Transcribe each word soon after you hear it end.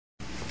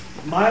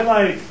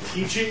my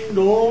teaching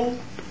goal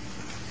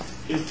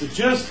is to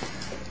just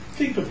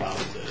think about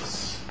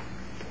this.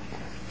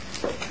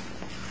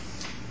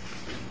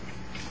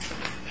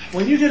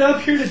 When you get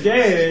up here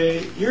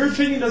today, your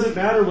opinion doesn't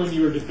matter when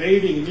you were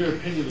debating, and your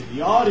opinion of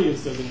the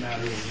audience doesn't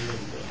matter when you're in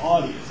the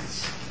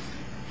audience.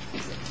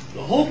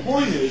 The whole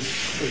point is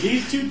for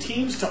these two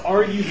teams to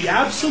argue the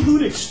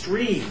absolute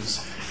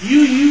extremes. You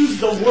use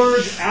the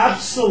word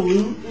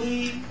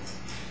absolutely,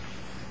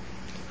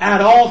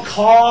 at all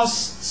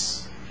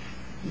costs,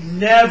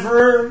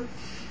 never,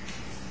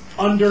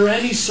 under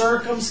any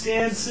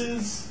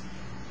circumstances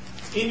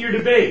in your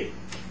debate.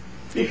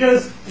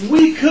 Because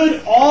we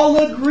could all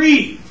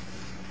agree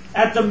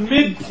at the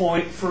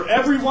midpoint for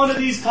every one of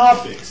these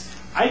topics.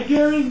 I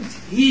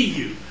guarantee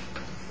you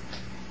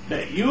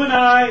that you and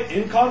I,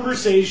 in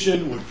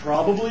conversation, would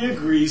probably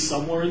agree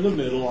somewhere in the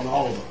middle on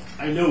all of them.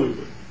 I know we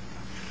would.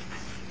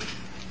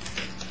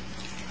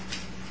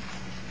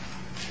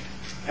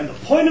 And the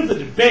point of the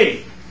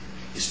debate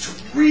is to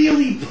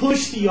really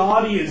push the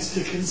audience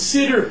to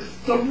consider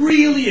the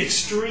really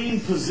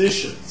extreme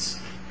positions.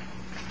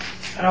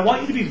 And I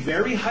want you to be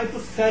very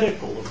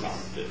hypothetical about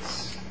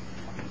this.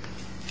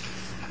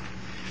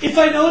 If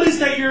I notice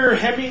that you're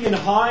hemming and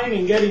hawing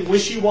and getting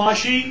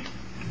wishy-washy,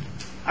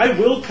 I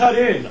will cut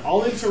in.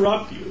 I'll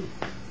interrupt you.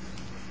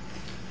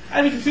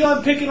 And if you feel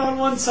I'm picking on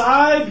one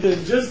side,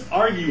 then just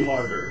argue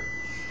harder.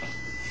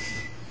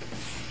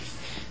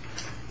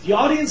 The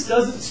audience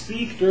doesn't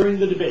speak during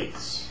the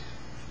debates.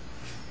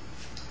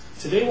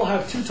 Today we'll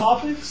have two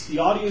topics. The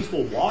audience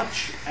will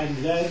watch and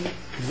then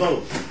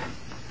vote.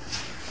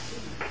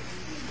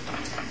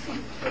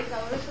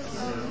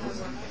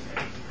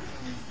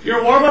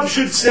 Your warm-up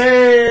should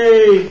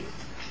say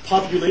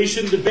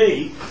population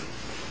debate.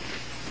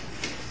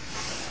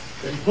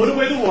 Then put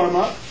away the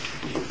warm-up.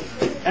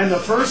 And the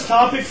first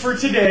topic for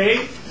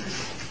today,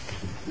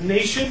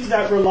 nations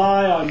that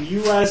rely on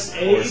U.S.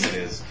 aid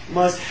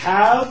must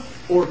have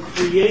or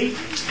create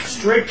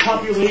strict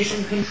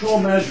population control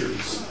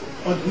measures.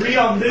 Agree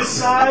on this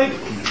side,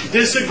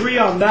 disagree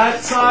on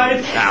that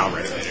side.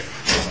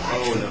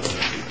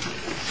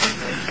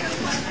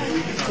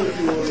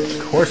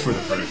 Of course we're the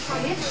first.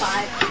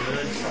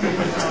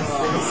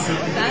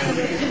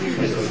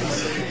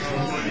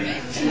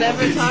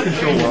 Never talk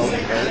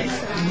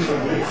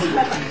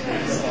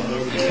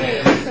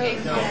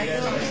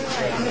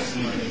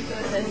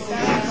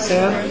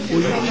Sam,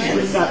 will you please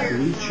bring that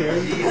blue chair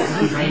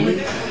behind me?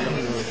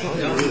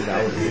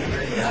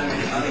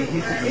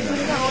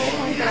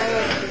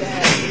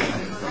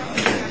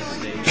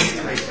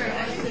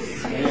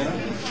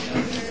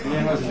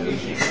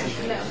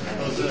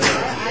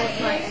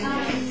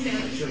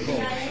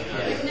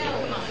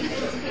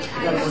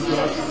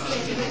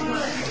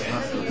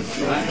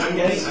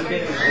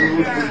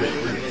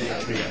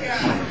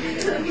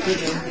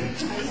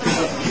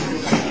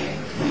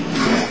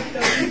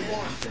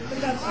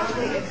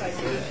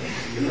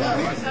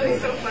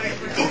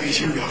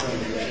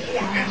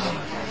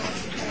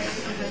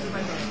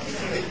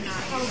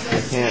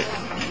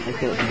 I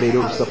can't debate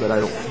over stuff that I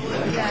don't.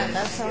 Yeah,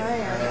 that's how I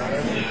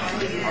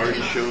am.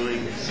 Already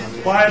showing.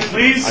 Quiet,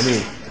 please. I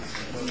mean,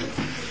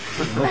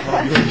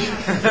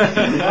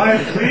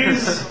 Quiet,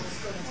 please.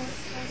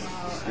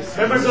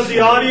 Members of the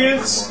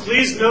audience,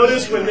 please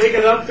notice when they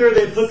get up there,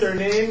 they put their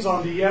names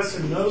on the yes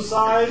and no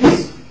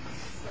sides.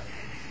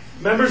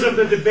 Members of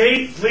the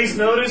debate, please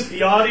notice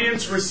the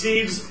audience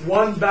receives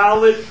one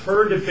ballot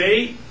per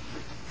debate.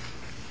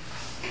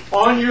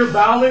 On your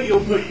ballot,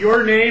 you'll put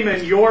your name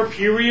and your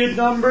period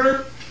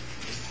number,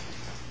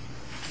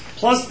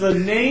 plus the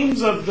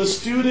names of the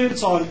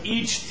students on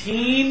each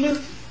team.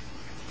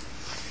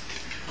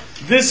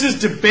 This is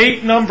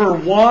debate number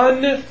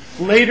 1.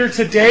 Later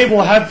today,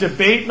 we'll have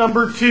debate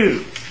number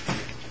 2.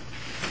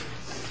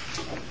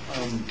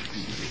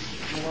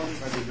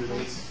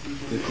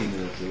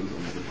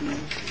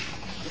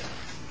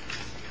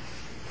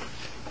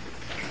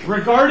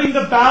 Regarding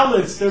the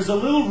ballots, there's a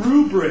little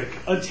rubric,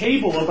 a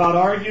table about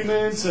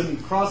arguments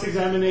and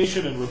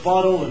cross-examination and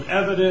rebuttal and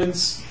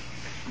evidence,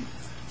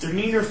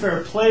 demeanor,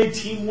 fair play,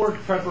 teamwork,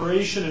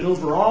 preparation, and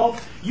overall.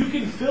 You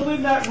can fill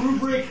in that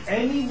rubric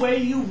any way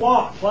you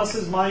want.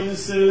 Pluses,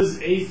 minuses,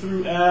 A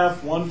through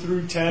F, 1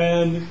 through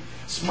 10,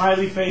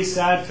 smiley face,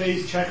 sad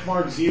face, check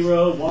mark,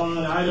 0, 1,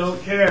 I don't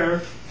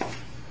care.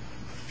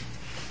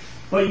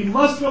 But you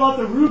must fill out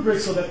the rubric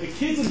so that the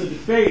kids in the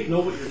debate know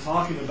what you're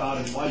talking about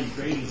and why you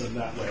graded them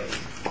that way.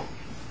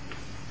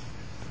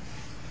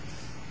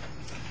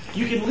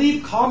 You can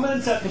leave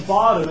comments at the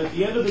bottom. At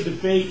the end of the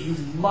debate, you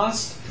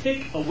must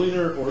pick a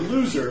winner or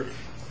loser.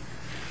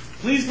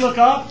 Please look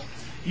up.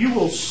 You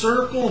will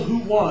circle who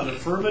won,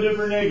 affirmative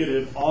or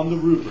negative, on the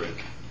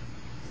rubric.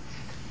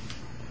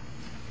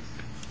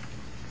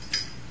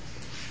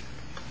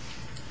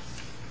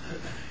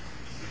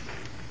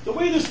 The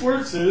way this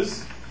works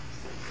is,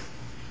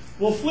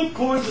 we'll flip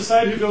coins,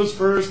 decide who goes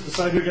first,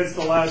 decide who gets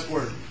the last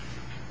word.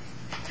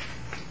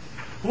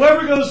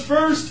 Whoever goes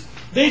first,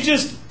 they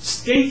just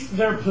state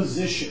their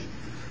position.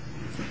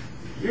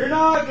 You're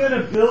not going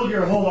to build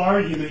your whole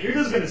argument. You're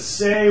just going to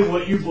say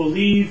what you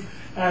believe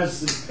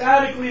as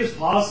emphatically as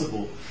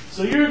possible.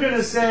 So you're going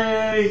to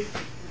say,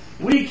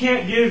 we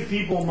can't give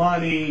people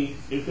money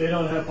if they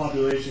don't have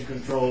population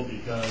control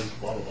because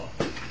blah, blah,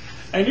 blah.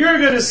 And you're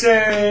going to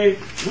say,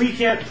 we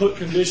can't put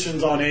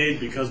conditions on aid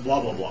because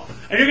blah, blah, blah.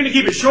 And you're going to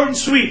keep it short and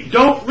sweet.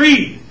 Don't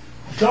read.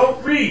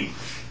 Don't read.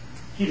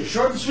 Keep it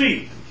short and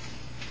sweet.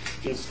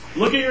 Just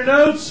look at your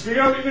notes,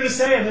 figure out what you're going to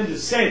say, and then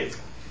just say it.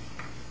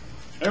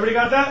 Everybody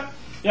got that?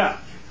 Yeah.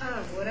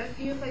 What if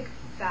you have like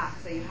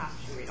facts that you have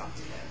to read off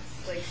of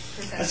this? Like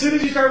percentages? As soon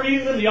as you start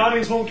reading them, the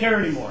audience won't care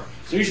anymore.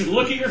 So you should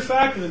look at your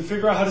fact and then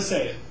figure out how to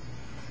say it.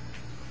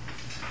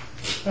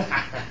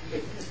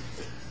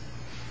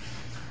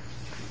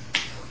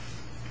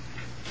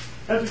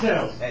 Heads or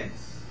tails?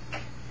 Heads.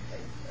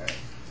 Alright.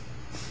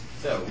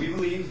 So we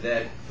believe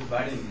that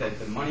providing that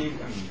the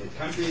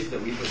countries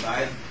that we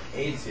provide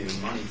aid to,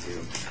 money to,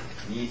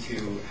 need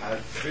to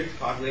have strict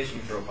population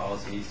control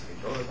policies to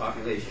control the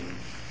population,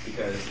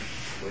 because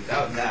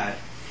without that,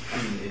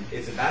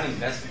 it's a bad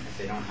investment if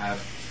they don't have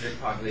strict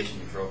population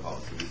control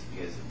policies,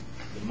 because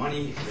the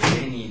money that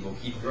they need will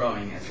keep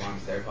growing as long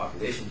as their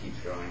population keeps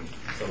growing.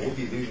 So we'll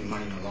be losing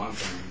money in the long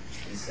term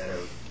instead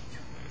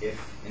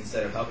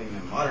of helping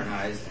them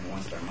modernize, and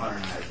once they're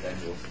modernized, then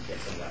we'll get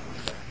some of that money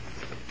back.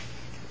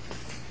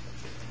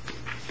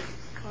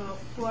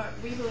 Well,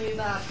 we believe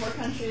that poor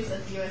countries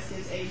that the U.S.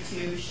 gives aid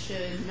to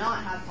should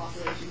not have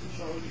population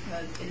control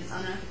because it is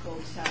unethical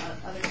to tell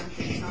other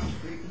countries not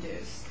to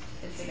reproduce.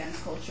 It's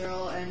against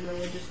cultural and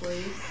religious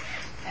beliefs,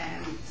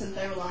 and since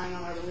they're relying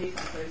on our relief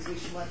efforts, we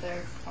should let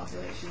their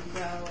population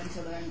grow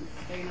until they're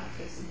big enough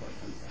to support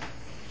themselves.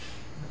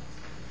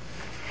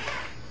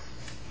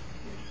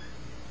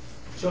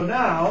 So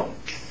now,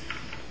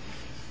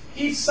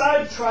 each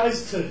side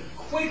tries to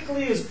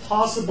quickly as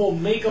possible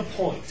make a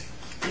point.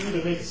 You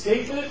either make a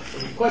statement,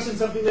 or you question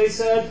something they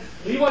said,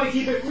 but you want to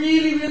keep it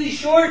really, really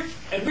short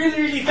and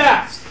really, really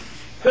fast.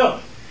 Go.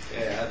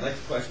 Yeah, I'd like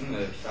to question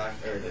the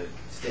fact or the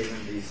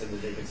statement that you said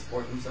that they could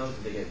support themselves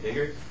if they get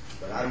bigger,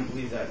 but I don't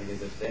believe that,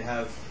 because if they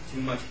have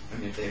too much,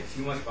 if they have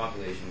too much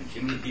population and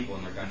too many people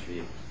in their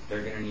country,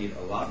 they're going to need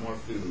a lot more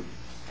food,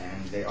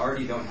 and they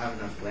already don't have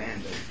enough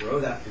land to grow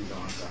that food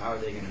on. So how are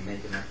they going to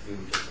make enough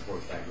food to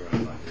support that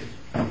growing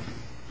population?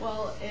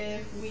 Well,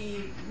 if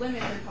we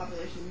limit their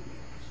population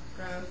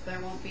growth, there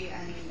won't be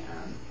any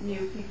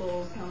new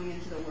people coming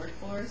into the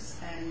workforce,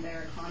 and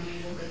their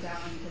economy will go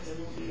down because it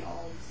will be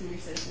all senior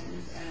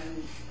citizens and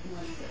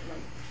ones that,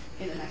 like,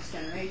 in the next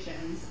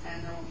generations,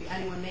 and there won't be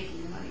anyone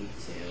making the money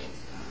to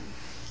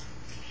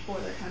for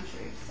their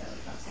country. So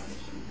that's why we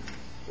shouldn't have.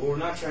 Well, we're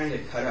not trying to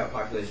cut out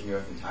population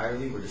growth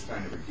entirely. We're just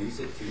trying to reduce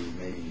it to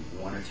maybe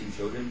 1 or 2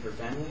 children per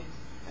family,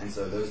 and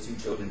so those 2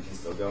 children can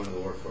still go into the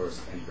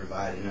workforce and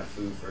provide enough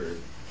food for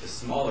the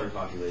smaller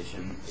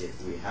population if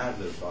we have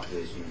those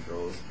population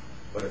controls.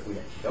 But if we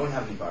don't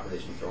have any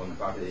population control and the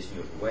population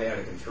goes way out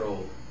of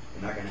control,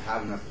 we're not going to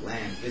have enough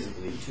land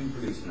physically to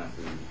produce enough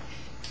food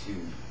to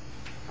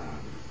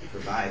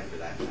provide for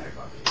that entire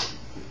population.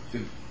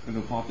 If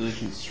the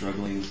population is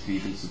struggling to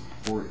even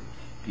support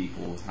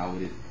people, how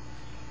would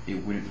it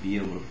wouldn't be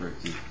able for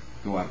it to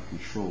go out of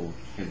control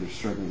if they're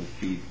struggling to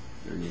feed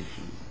their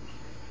nation?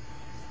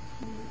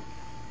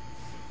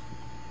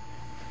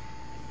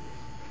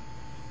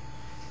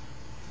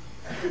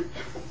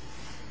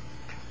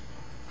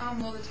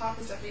 Well, the top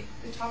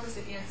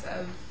recipients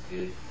of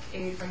food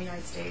aid from the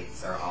United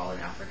States are all in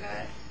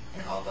Africa,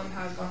 and all of them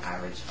have on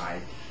average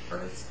 5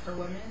 births per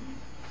woman.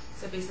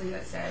 So basically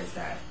that says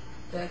that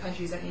the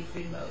countries that need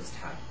food most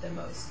have the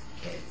most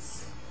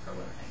kids per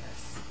woman, I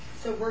guess.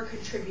 So we're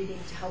contributing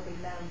to helping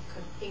them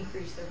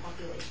increase their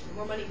population. The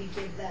more money we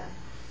give them,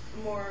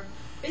 the more,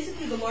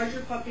 basically the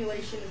larger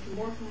population, the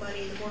more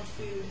money, the more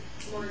food,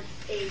 the more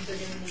aid they're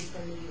going to need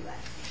from the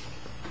U.S.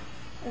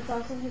 It's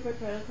also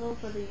hypocritical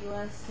for the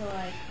U.S.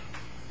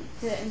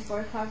 to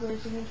enforce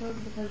population control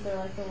because they're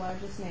like the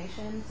largest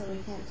nation, so we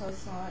can't tell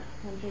smaller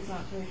countries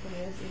not to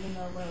reproduce, even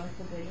though we're like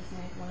the biggest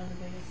one of the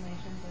biggest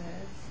nations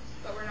there is.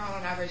 But we're not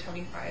on average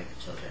having 5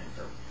 children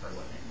per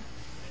woman.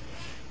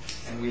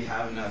 And we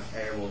have enough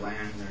arable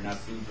land and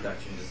enough food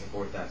production to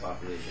support that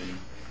population,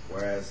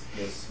 whereas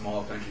those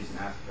small countries in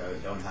Africa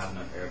don't have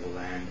enough arable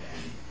land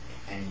and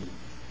any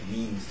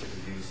means to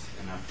produce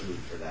enough food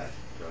for that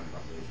growing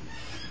population.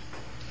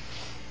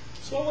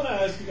 So I want to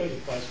ask you guys a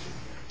question.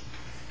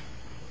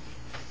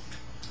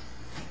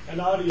 An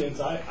audience,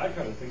 I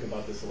kind of think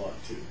about this a lot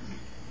too.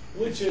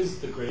 Which is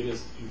the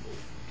greatest evil?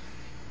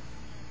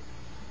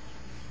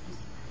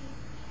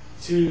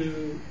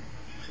 To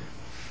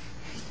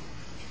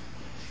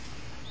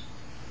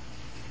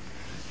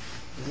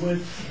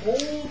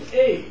withhold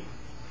aid,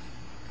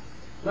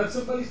 let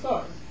somebody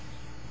starve,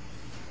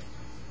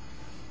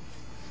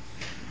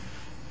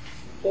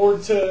 or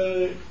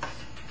to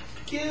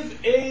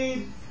give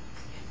aid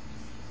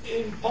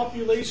in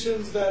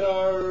populations that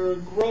are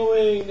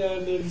growing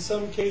and in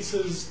some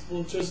cases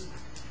will just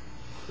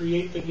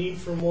create the need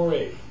for more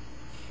aid.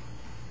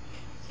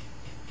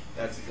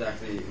 That's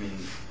exactly, I mean,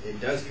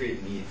 it does create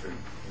a need for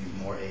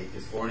more aid,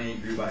 because foreign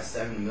aid grew by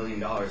 $7 million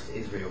to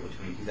Israel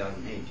between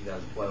 2008 and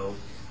 2012,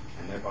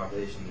 and their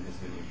population has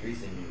been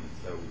increasing. And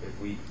so if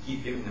we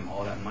keep giving them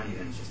all that money,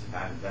 then it's just a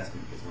bad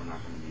investment, because we're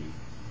not going to be...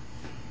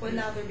 Well,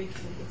 now they're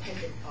becoming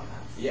dependent on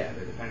us. Yeah,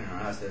 they're dependent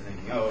on us. They're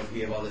thinking, oh, if we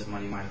have all this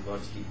money, might as well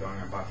just keep growing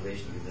our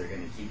population, because they're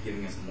going to keep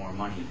giving us more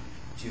money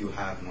to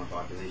have more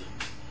population.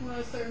 Well, at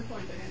a certain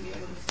point, they're going to be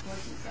able to support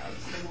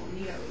themselves, so they won't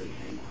need our relief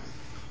anymore.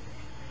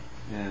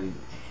 And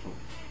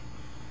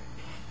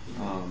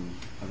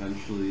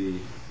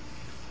eventually,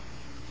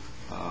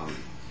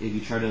 if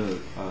you try to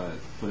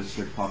put a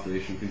strict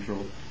population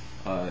control,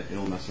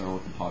 it'll mess around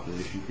with the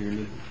population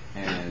pyramid,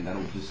 and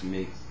that'll just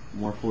make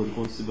more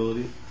political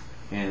instability,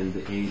 and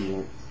the aid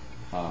won't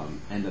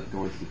end up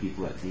going to the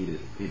people that need it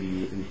if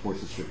you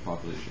enforce a strict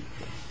population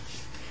control.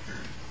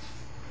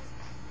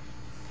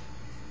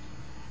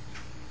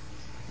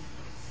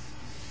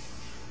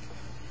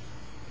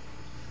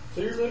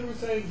 So you're literally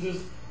saying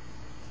just,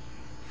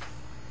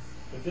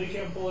 if they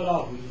can't pull it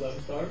off, we just let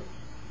them start?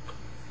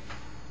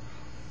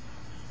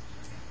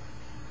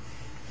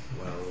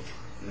 Well,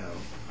 no,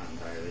 not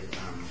entirely.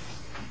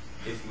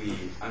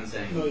 I'm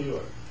saying... No, you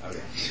are.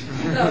 Okay.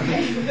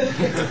 Okay.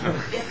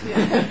 Yes, we are.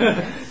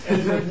 And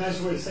is there a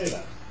nicer way to say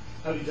that?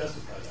 How do you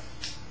justify that?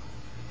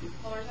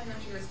 Well, we're talking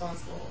about to be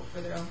responsible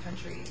for their own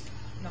country,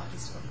 not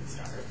just to work the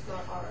stars. It's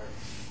not ours.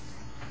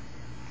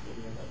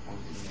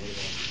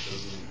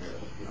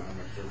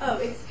 Oh,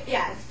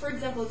 It's for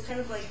example, it's kind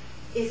of like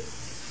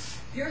if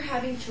you're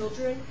having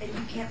children and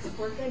you can't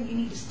support them, you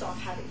need to stop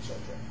having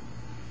children.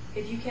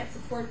 If you can't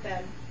support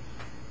them,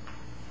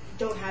 you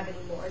don't have any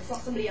more. It's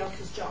not somebody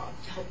else's job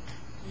to help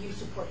you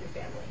support your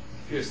family.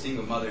 If you're a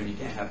single mother and you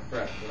can't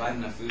provide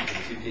enough food for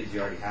the 2 kids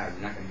you already have,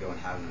 you're not going to go and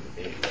have another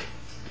baby.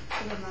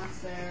 So then that's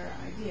their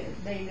idea.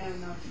 They know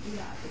not to do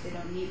that, but they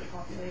don't need the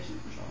population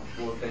control.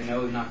 Well, if they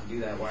know not to do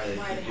that, why are they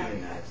Why are they keep doing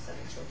having that? 5,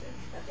 7 children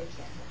that they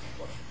can't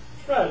support?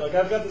 Right, like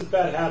I've got this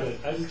bad habit.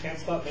 I just can't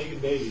stop making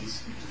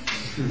babies.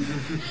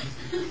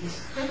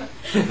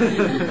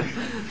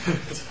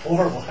 It's a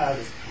horrible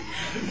habit.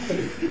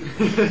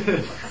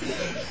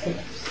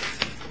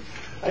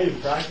 I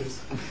even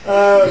practice.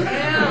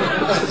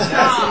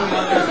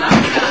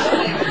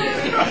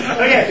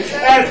 Okay,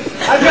 and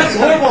I've got this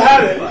horrible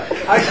habit.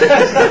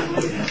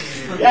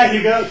 Yeah,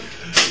 you go.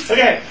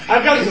 Okay,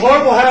 I've got this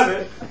horrible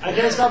habit. I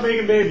can't stop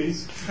making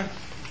babies.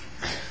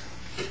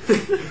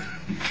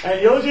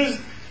 And you'll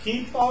just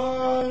keep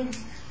on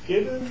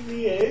giving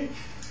me aid?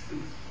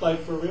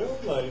 Like, for real?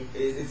 Like,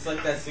 It's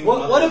like that single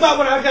mother. what about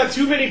when I've got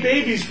too many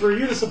babies for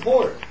you to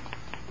support?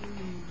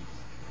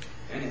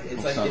 And it's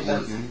It'll like stop if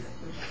that's, working.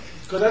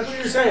 Because that's what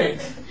you're saying.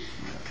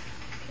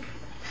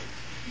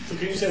 So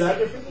can you say that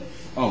differently?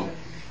 Oh,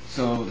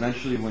 so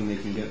eventually when they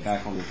can get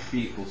back on their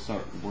feet, we'll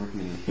start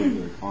working and improve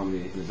their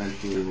economy, and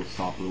eventually we'll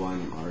stop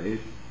relying on our aid.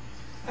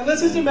 And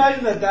let's just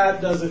imagine that that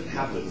doesn't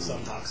happen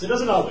somehow. Because it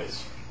doesn't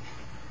always.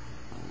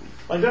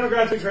 Like,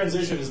 demographic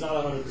transition is not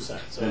 100%.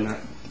 So, And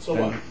that, so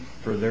and what?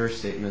 for their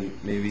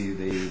statement, maybe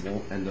they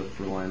won't end up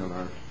relying on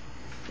our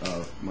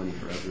money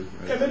forever.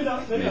 Right? Yeah, maybe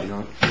not. Maybe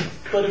not.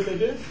 But if they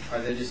did, are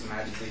they just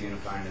magically going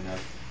to find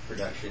enough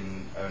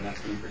production, enough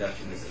food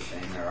production to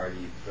sustain their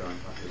already growing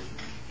population?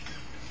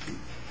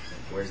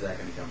 Where's that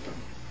going to come from?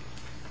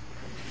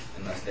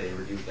 Unless they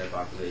reduce their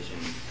population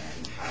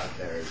and have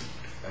their,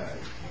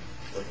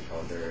 what's it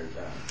called, their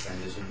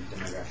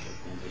demographic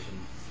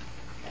transition,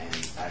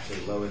 and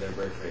actually lower their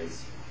birth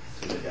rates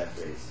to their death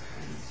rates,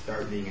 and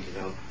start being a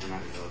developed,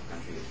 not a developed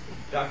country, a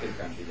productive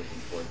country that can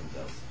support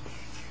themselves.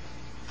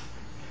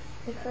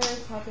 If there's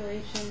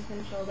population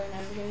control, they're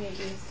never going to get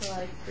used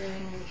to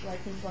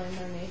controlling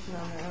their nation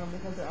on their own,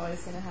 because they're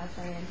always going to have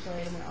financial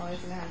aid and they're always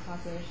going to have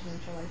population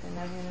control. Like, they're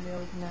never going to be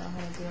able to know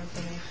how to deal with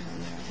their nation on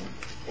their own.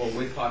 Well,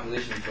 with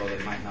population control, they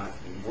might not.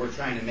 We're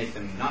trying to make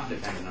them not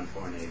dependent on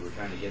foreign aid. We're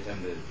trying to get them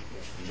to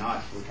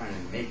not. We're trying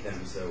to make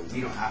them so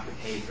we don't have to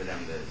pay for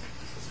them to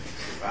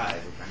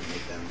survive. We're trying to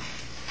make them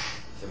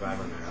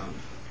survive on their own.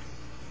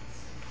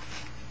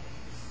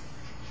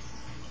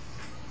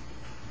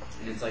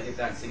 And it's like if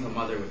that single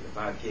mother with the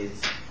 5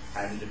 kids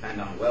had to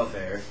depend on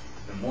welfare,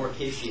 the more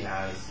kids she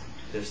has,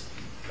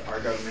 our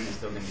government is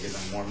still going to give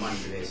them more money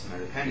based on their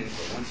dependence.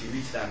 But once you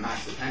reach that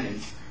max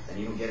dependence, then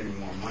you don't get any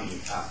more money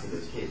after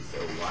those kids. So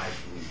why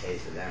should we pay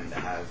for them to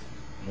have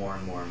more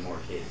and more and more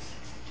kids?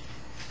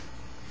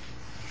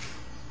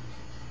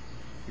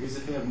 Because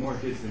if they have more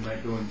kids, they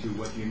might go into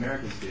what the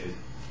Americans did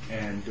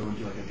and go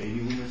into like a baby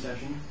boom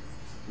recession,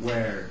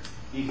 where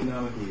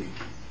economically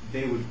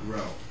they would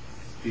grow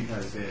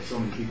because they have so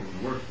many people in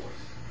the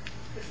workforce.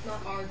 It's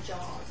not our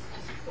job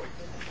to support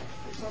them.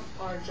 It's not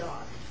our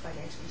job to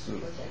financially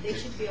support them. They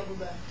should be able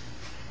to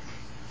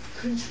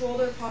control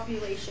their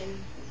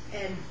population,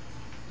 and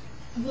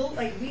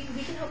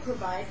we can help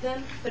provide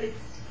them, but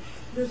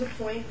there's a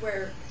point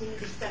where we need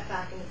to step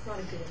back, and it's not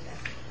a good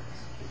investment.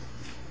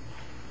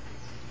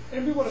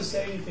 anybody want to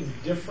say anything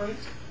different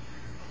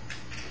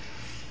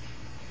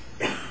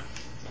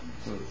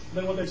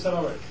than what they've said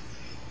already?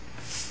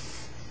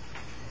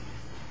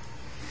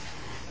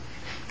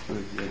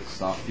 Like,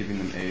 stop giving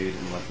them aid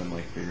and let them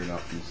like figure it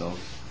out for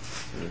themselves?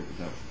 Or is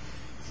that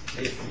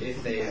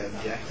If they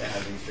object to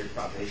having strict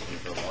population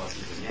control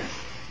policies, then yeah.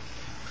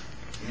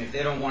 I mean, if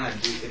they don't want to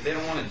do a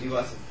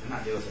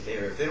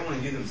favor, if they don't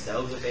want to do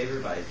themselves a favor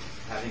by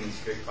having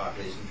strict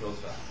population control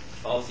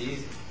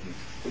policies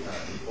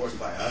enforced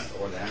by us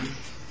or them,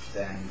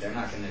 then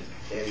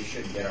they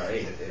shouldn't get our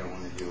aid if they don't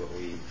want to do what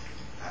we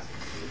ask them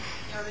to do.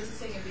 Or is it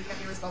saying if they can't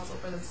be responsible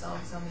for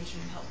themselves, then we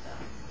shouldn't help them?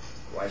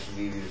 Why should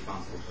we be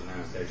responsible for them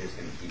if they're just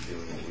going to keep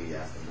doing what we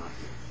ask them not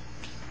to?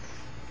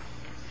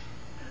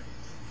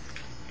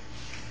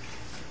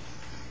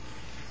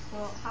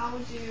 Well, how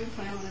would you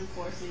plan on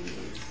enforcing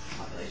these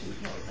population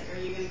controls? Like,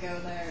 are you going to go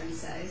there and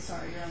say,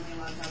 sorry, you're only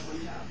allowed to have one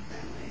child per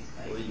family?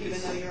 Like, Well, you even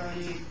could though say- you're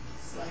already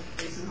like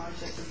facing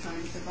hardships of trying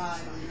to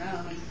survive on your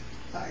own,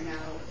 sorry,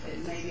 now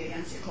it may be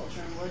against your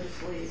culture and religious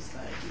beliefs,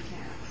 but you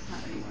can't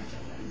have any more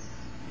children.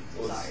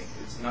 Well, Sorry.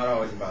 it's not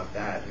always about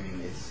that. I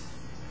mean,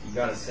 you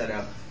got to set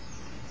up.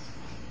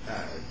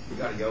 You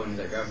got to go into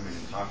their government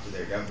and talk to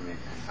their government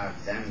and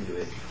have them do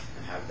it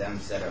and have them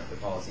set up the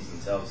policies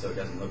themselves, so it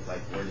doesn't look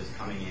like we're just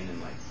coming in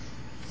and like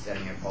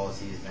setting up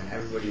policies. Then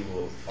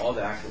all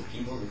the actual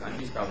people of the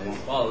countries probably won't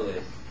follow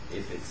it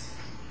if it's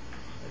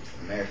like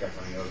America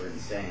coming over and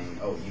saying,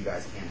 "Oh, you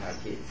guys can't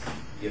have kids."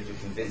 You have to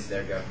convince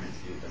their government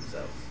to do it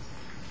themselves.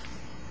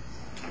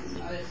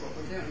 That is what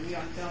we're doing. We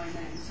aren't going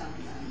there and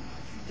telling them,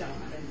 don't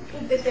have any more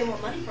kids. If they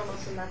want money from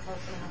us, then that's how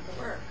it's going to have to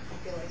work. I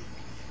feel like.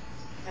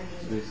 I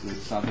mean, basically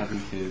stop having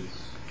kids?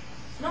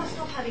 not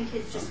stop having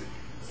kids, just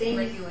they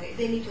Regulate.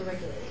 They need to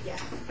regulate it. Yeah.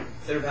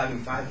 Instead of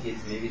having 5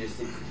 kids, maybe just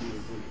stick to 2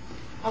 or 3.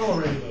 I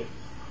won't regulate.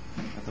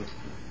 I thought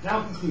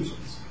Now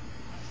conclusions.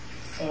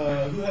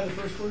 Who had the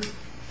first word?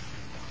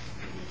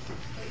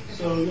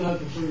 So you'll have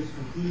the first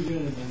conclusion,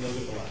 and then they'll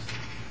get the last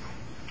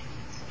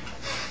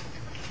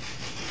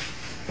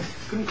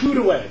one. Conclude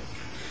away.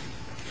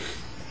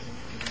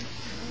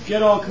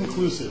 Get all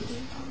conclusive.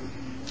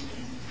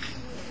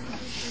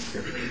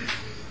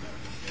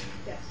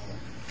 Yeah.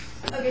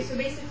 Okay, so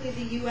basically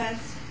the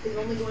U.S. is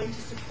only going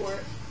to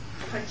support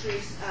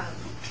countries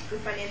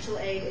with financial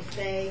aid if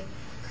they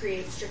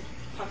create strict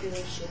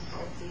population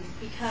policies,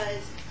 because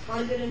it's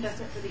not a good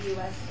investment for the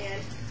U.S.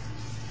 and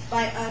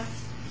by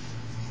us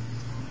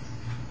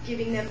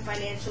giving them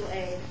financial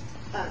aid,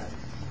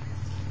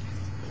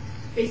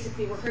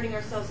 basically we're hurting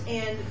ourselves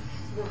and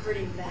we're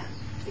hurting them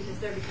because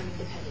they're becoming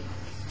dependent on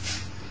us.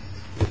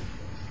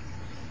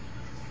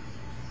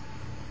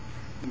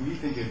 We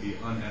think it'd be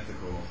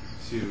unethical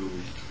to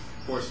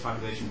force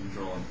population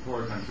control in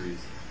poor countries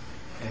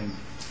and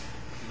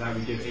that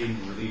we give aid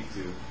and relief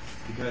to,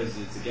 because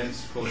it's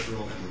against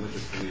cultural and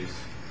religious beliefs.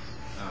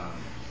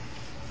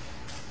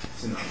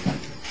 It's not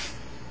religious.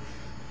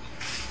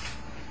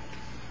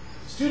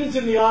 Students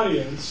in the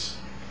audience,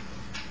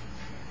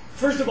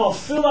 first of all,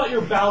 fill out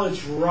your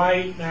ballots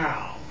right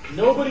now.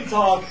 Nobody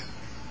talk.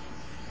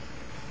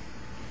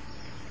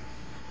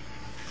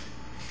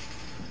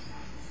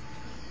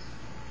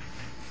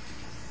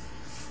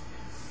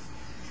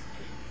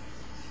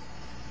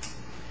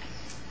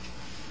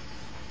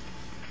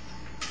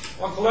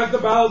 I'll collect the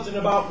ballots in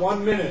about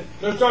 1 minute.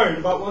 No, sorry, in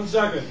about 1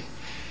 second.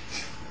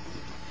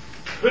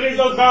 Finish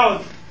those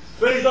ballots.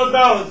 Finish those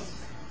ballots.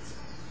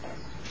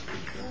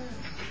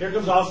 Here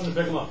comes Austin to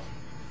pick them up.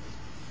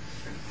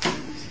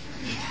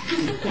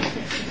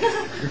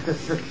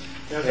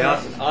 Hey,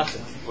 Austin.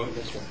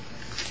 This one.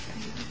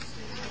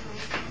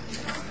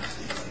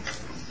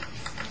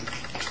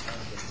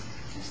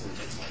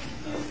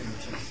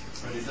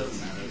 But it doesn't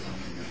matter.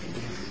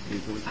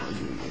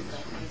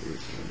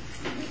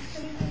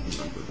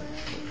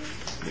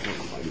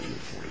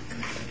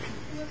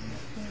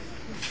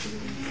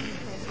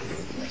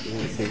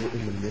 They were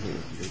in the middle.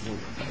 They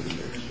weren't fighting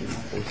there. They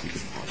were forcing the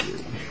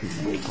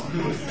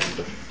population.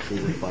 But they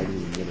were fighting in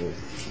the middle,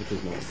 which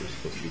is not what they're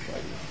supposed to be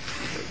fighting.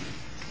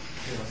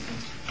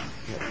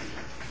 Yeah.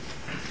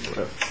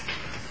 Whatever.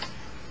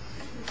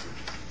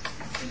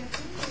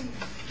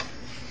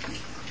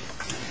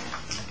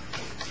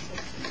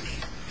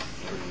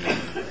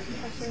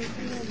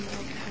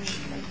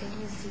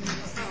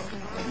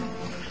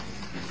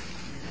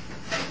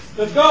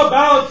 Let's go,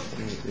 ballots.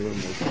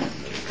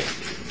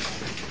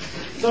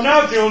 So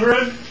now,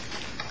 children,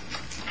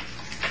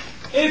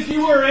 if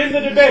you were in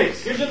the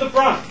debates, here's in the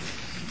front.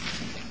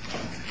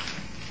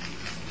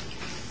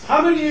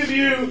 How many of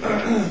you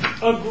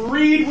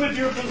agreed with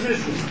your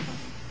position?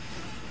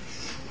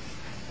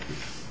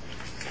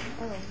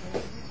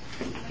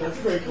 That's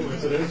a great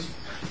coincidence.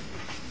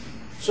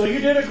 So you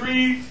did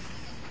agree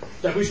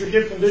that we should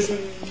give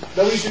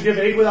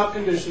aid without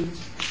conditions,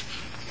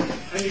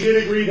 and you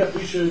did agree that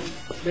we should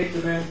make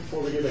demands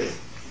before we give aid.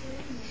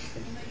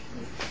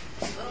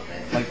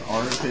 like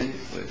our opinion.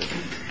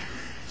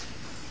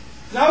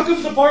 Now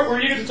comes the part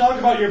where you get to talk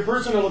about your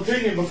personal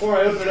opinion before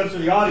I open it up to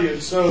the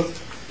audience. So,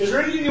 is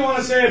there anything you want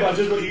to say about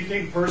just what you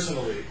think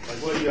personally? Like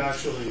what you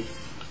actually...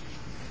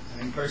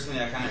 I mean,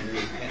 personally, I kind of agree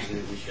with Kenzie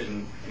that we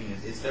shouldn't. I mean,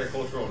 it's their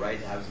cultural right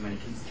to have as many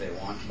kids as they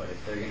want, but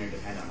if they're going to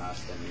depend on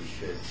us, then we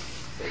should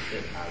they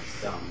should have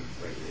some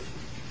regulation.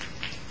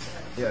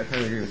 Yeah, I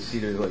kind of agree with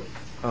Cedar. Like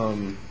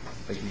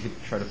you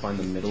could try to find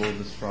the middle of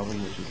this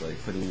problem, which is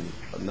like putting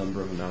a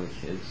number of amount of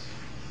kids.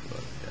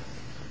 But yeah.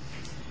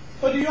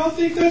 But do y'all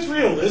think that's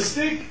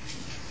realistic?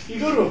 You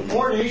go to a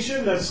poor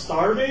nation that's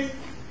starving,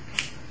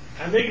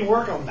 and they can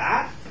work on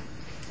that?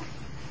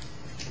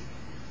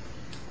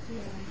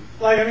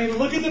 Like, I mean,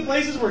 look at the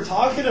places we're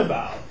talking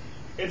about.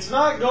 It's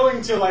not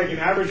going to like an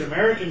average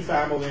American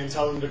family and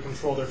tell them to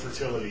control their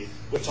fertility,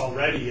 which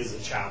already is a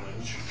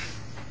challenge.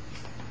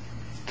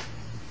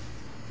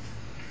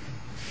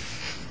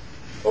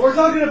 But we're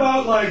talking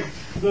about like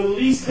the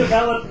least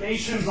developed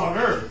nations on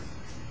earth.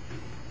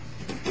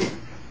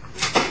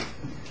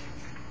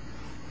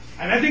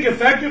 And I think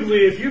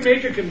effectively, if you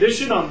make a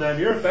condition on them,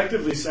 you're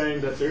effectively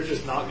saying that they're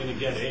just not going to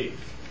get aid.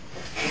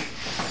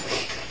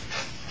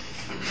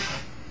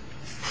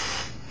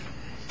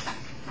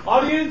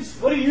 Audience,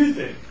 what do you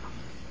think?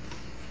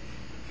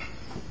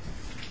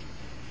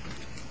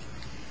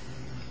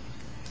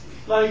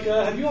 Like,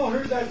 have you all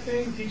heard that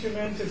thing, teach a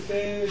man to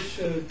fish,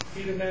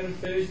 feed a man to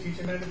fish, teach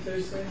a man to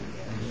fish thing?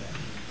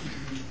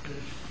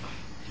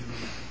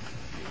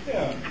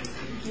 Yeah.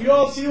 Do you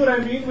all see what I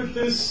mean with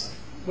this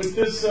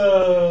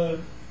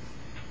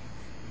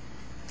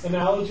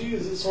analogy?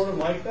 Is it sort of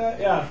like that?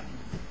 Yeah.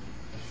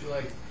 I feel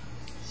like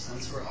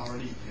since we're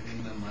already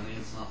giving them money,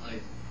 it's not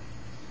like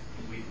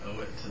we owe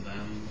it to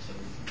them to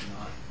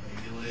not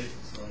regulate.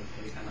 So like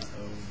they kind of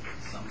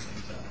owe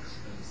something to us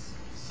because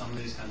some of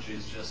these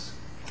countries just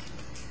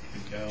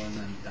could go and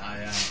then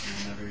die out and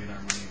we'll never get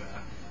our money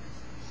back.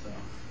 So.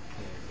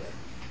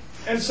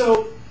 And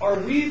so, are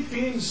we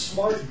being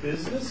smart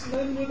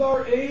businessmen with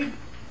our aid?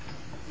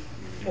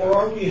 Or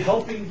are we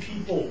helping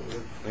people?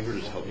 I think we're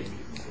just helping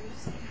people.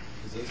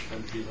 Because those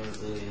countries aren't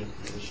really in a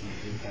position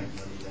to impact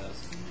money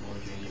that's more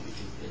draining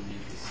because they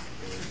need this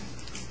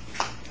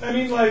support. I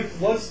mean, like,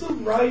 what's the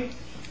right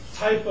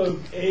type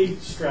of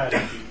aid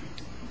strategy?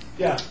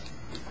 Yeah.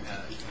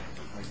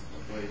 Like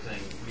what you're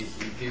saying, we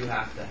do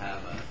have to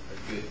have a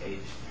good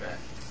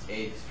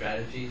aid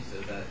strategy so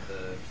that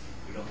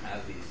we don't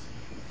have these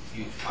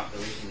huge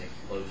population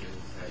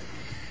explosions that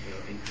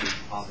increase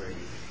poverty.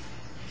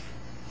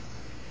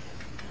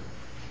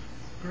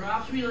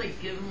 Perhaps we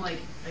like give them like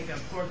a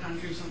poor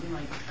country something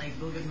like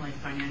we'll give them like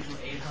financial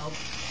aid help.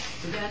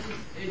 But then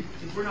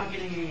if we're not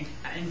getting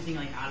anything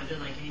like out of it,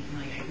 like anything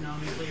like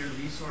economically or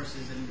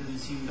resources, then it doesn't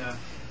seem to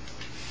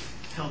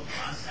help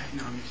us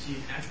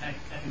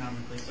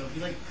economically. So if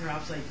we like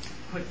perhaps like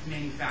put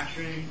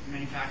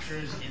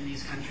manufacturers in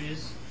these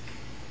countries,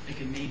 it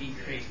could maybe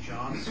create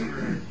jobs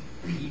for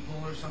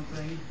people or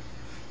something.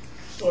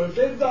 So if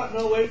they've got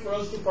no way for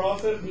us to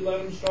profit, we let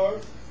them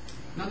starve?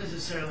 Not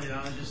necessarily,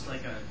 that was just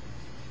like a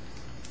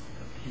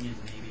opinion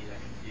maybe that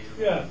could do.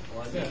 Yeah.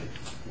 Well, I think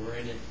we're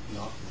in it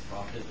not for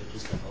profit, but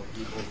just to help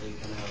people. They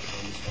kind of have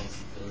some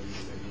responsibility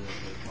to regulate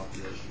their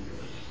population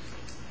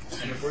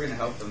growth. And if we're going to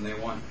help them,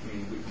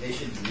 they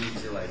should need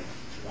to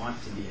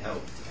want to be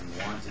helped and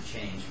want to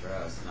change for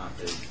us, not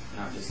just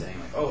saying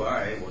like, oh,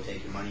 all right, we'll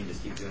take your money and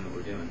just keep doing what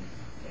we're doing.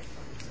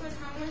 But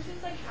how much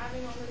is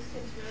having all those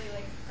kids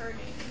really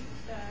hurting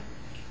the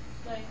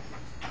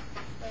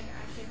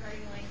actually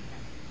hurting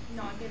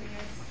not giving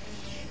us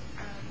any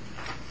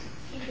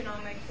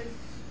economic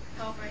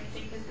help or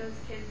anything because those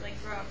kids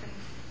grow up and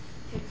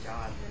take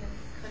jobs and it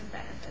could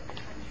benefit the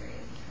country.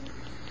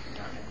 It's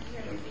not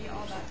necessarily be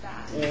all that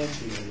bad.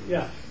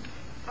 Yeah.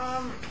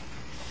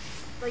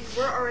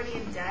 We're already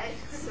in debt,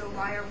 so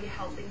why are we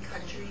helping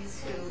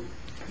countries who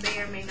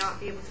may or may not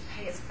be able to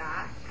pay us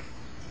back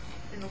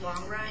in the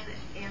long run?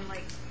 And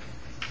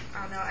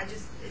I don't know, it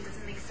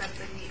doesn't make sense.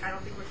 I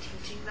don't think we're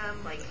teaching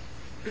them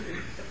the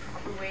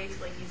proper way to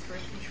use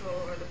birth control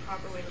or the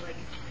proper way to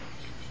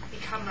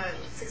become a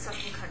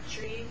successful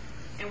country,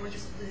 and we're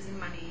just losing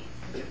money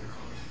in general.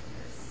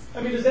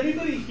 I mean, does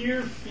anybody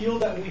here feel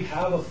that we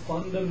have a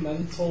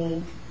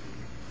fundamental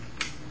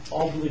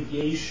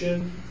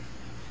obligation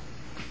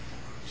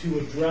to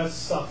address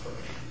suffering?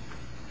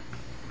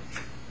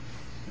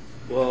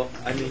 Well,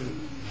 I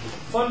mean,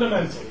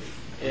 fundamentally.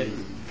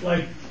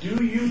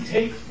 Do you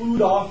take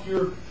food off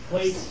your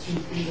plates to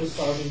feed a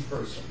starving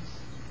person?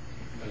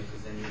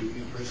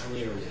 You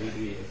personally, or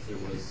maybe if there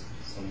was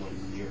someone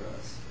near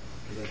us,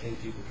 because I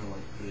think people kind of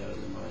put it out of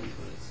their minds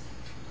when it's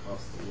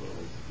across the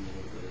world.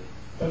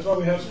 That's why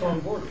we have strong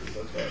borders.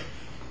 That's right.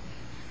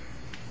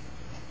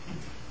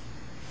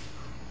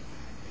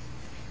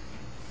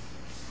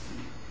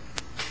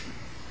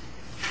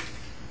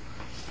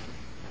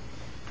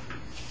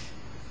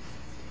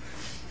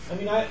 I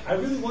mean, I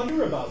really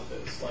wonder about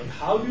this.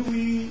 How do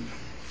we...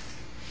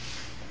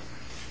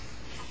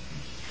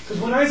 Because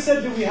when I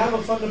said, do we have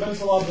a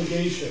fundamental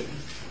obligation,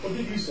 what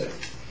did you say?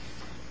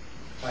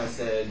 I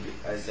said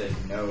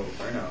no,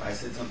 or no, I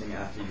said something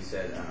after you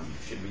said,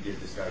 should we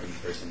give the starving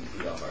person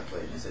food off our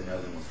plate? And I said,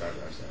 no, then we'll starve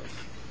ourselves.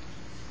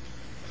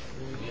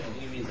 Yeah, I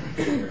think it means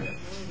share.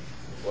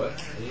 What? I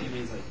think it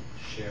means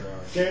share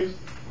our... James?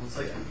 Well, it's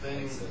the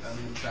thing,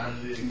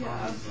 tragedy that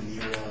comes when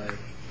you're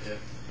if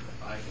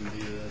I I can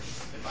do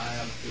this. If I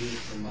have food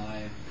for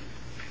my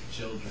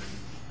children,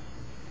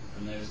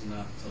 and there's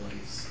enough to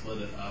like split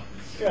it up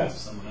and give it to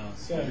someone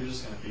else, Yeah. you're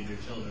just gonna feed your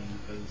children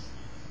because.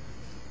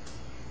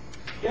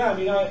 Yeah, I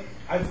mean,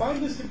 I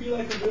find this to be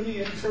like a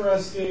really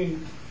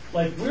interesting,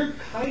 like we're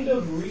kind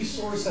of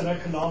resource and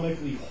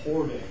economically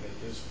hoarding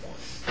at this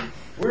point.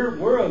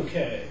 We're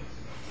okay.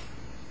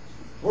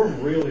 We're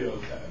really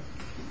okay.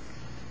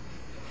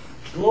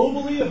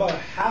 Globally, about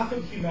half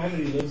of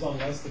humanity lives on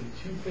less than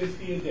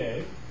 $2.50 a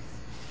day.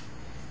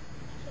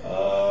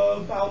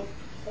 About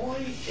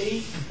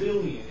 0.8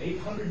 billion,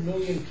 800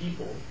 million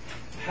people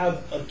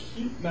have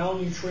acute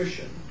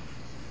malnutrition.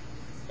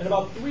 And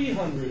about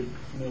 300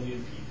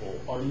 million people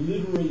are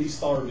literally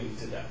starving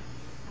to death.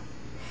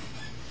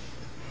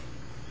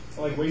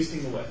 Like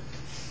wasting away.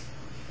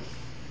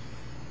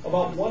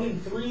 About 1 in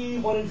 3,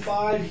 1 in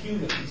 5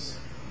 humans,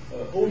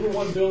 over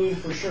 1 billion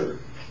for sure,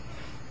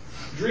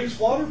 drinks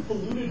water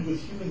polluted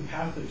with human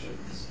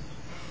pathogens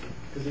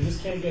because they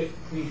just can't get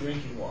clean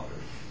drinking water.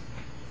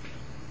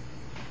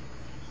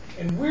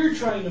 And we're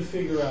trying to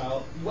figure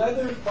out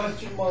whether,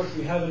 question mark,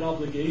 we have an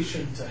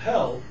obligation to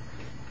help,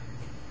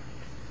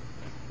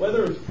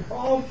 whether it's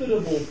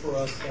profitable for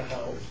us to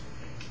help,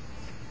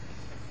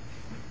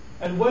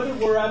 and whether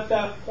we're at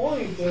that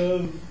point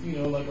of,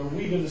 like, are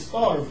we going to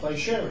starve by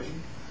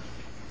sharing?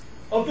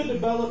 Of the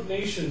developed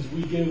nations,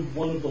 we give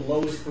one of the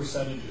lowest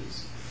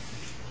percentages.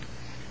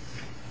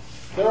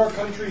 There are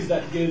countries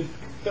that give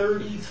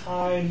 30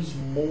 times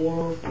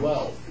more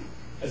wealth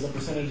as a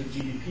percentage of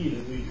GDP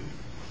than we do.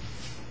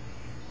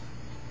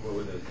 What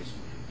would that be?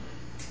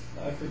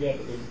 I forget,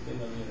 but there's a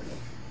thing on the internet.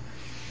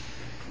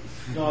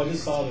 No, I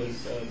just saw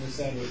this. Ms.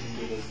 Sandwich can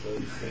give us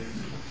the thing.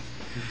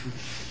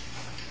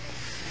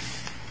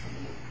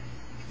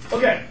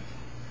 Okay.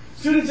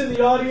 Students in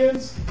the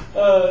audience,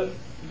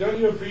 don't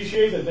you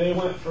appreciate that they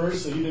went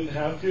first so you didn't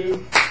have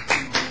to?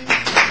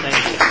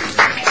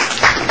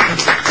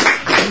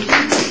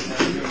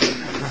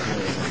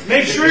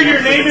 Make sure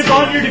your name is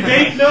on your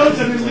debate notes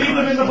and then leave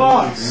them in the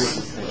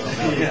box.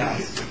 Yeah.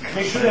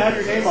 Make sure to have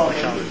your name on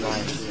them.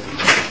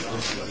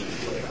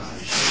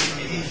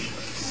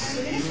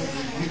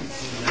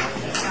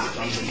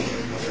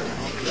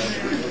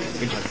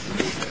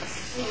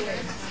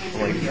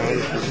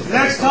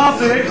 Next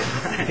topic.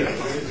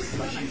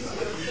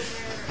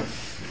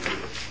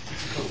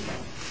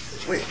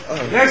 Wait,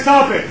 next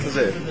topic.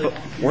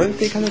 Weren't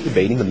they kind of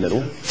debating the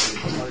middle?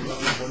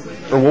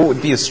 Or what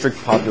would be a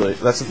strict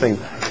population? That's the thing.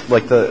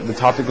 Like the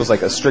topic was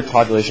like a strict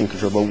population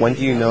control, but when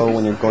do you know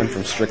when you're going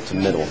from strict to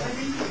middle?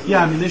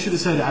 Yeah, I mean, they should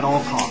have said at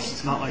all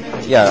costs, not like...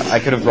 Yeah,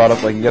 I could have brought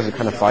up, like, you guys are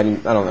kind of fighting,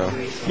 I don't know.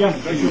 Yeah.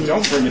 You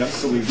don't bring it up,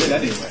 so we did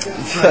anyway.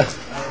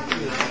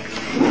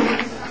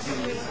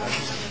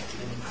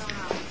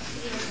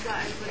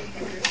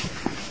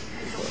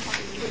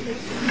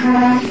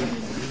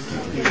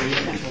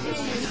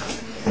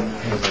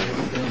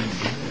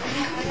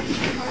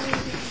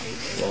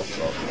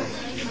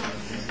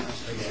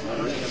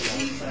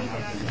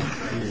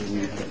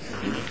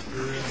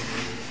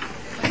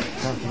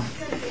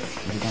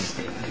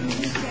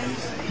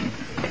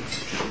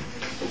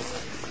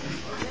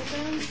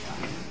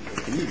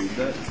 Can you read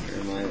that? Or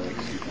am I like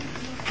stupid?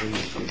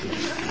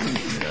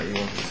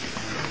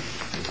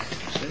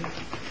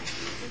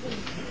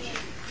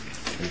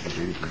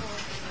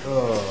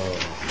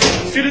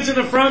 Students in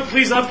the front,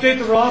 please update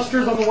the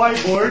rosters on the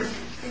whiteboard.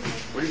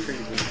 What do you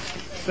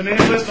think? The name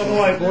list on the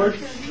whiteboard.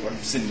 I'm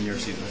sitting in your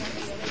seat.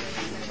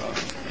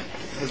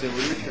 Jose, where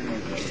are you turning your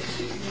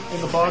nose?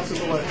 In the box of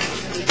the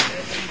whiteboard.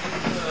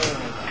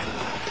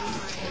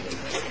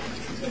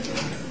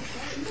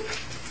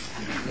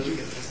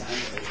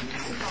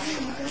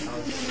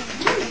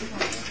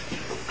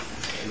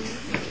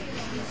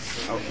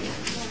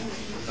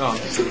 Oh,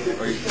 so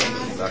are you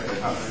turning back to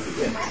how?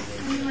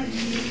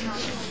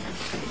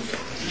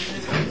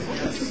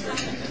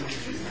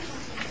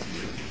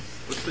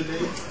 What's the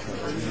name?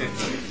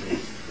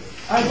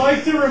 I'd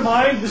like to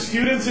remind the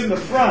students in the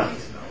front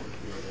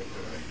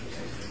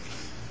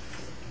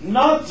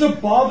not to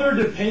bother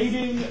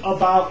debating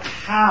about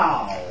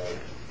how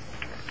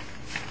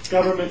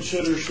government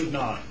should or should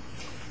not.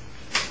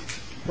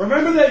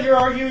 Remember that you're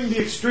arguing the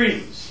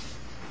extremes.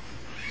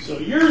 So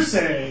you're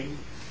saying,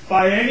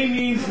 by any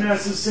means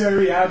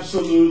necessary,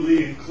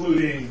 absolutely,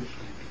 including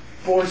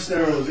forced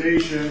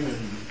sterilization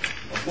and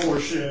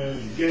abortion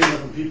and getting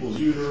up in people's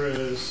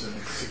uterus and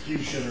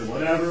execution or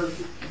whatever.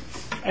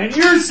 And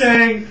you're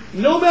saying,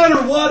 no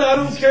matter what, I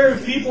don't care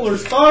if people are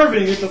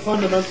starving, it's a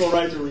fundamental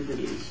right to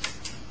reproduce.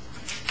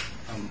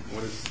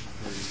 What is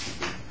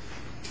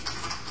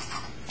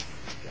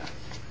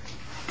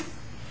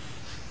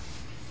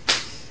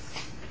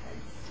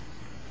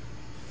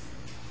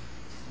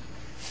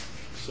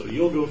So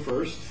you'll go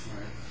first.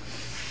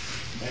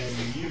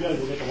 And you guys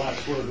will get the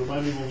last word.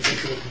 Remind me when we get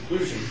to the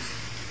conclusions.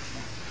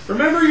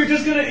 Remember, you're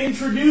just going to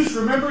introduce.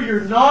 Remember,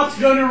 you're not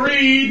going to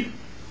read.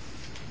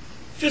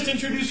 Just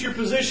introduce your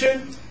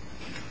position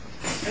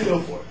and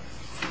go for it.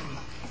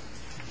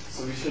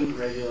 So we shouldn't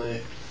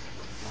regulate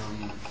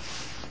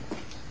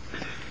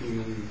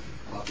human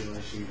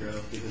population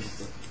growth because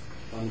it's a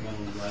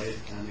fundamental right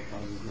and it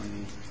causes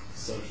many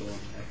social and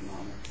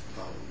economic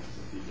problems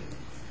if you do it.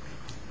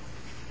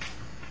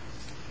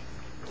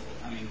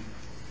 I mean,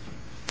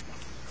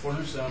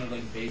 cornerstone of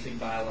like basic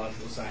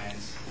biological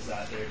science is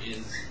that there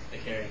is a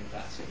carrying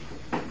capacity.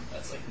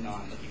 That's like you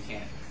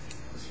can't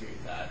disagree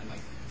with that. And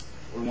like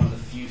we're one of the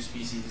few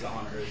species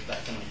on Earth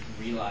that can like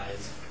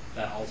realize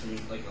that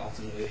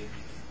ultimately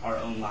our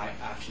own life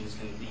actions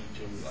can lead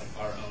to like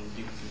our own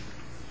doom.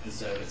 And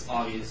so it's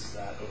obvious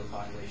that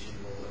overpopulation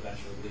will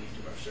eventually lead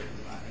to our certain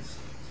demise.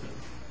 So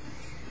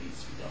it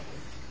needs to be dealt with.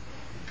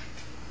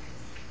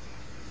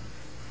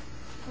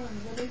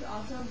 But there's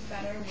also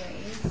better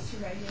ways to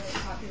regulate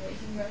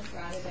population growth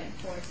rather than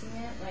forcing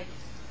it, like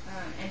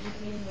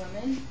educating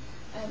women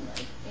and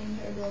like in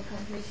third world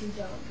countries who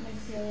don't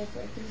necessarily have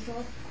birth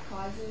control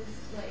causes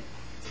like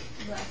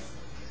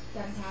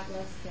them to have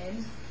less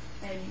kids,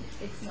 and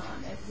it's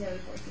not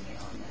necessarily forcing it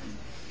on them.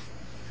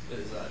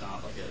 Is that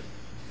not like a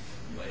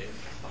way of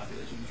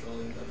population control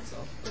in of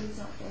itself? But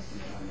it's not forcing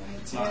it on them.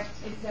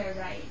 It's their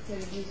right to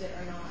use it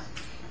or not.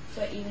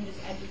 But even just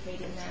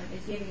educating them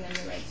is giving them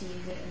the right to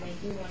use it, and they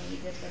do want to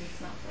use it, but it's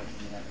not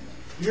forcing it on them.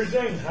 You're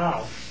saying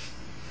how?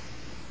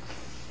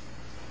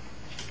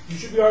 You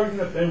should be arguing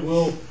that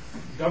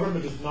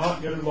government does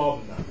not get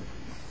involved in that.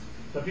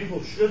 That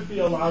people should be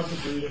allowed to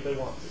breed if they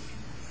want to.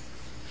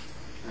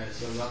 Alright,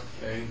 so about the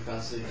carrying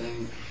capacity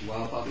thing,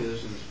 while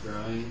population is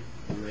growing,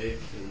 the rate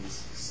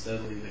is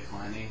steadily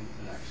declining.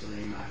 It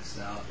actually maxed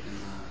out in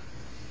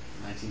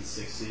the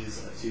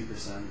 1960s at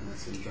 2%, and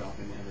it's been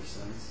dropping ever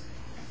since.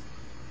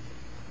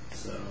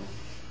 So,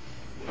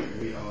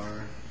 where we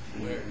are,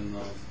 in the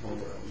whole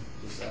world,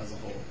 just as a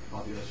whole,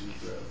 population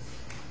growth,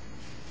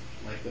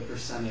 like the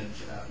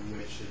percentage at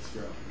which it's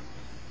growing,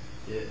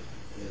 it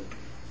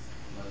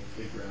like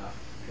the graph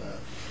that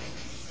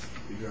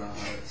we draw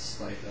how it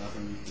spiked up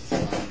and it's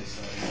finally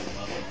starting to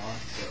level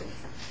off. So,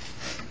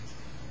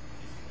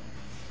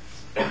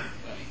 I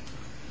mean,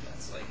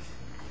 that's like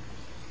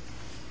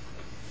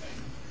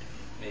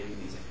maybe in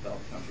these like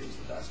developed countries,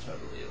 but that's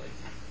totally like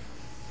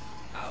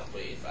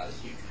outweighed by this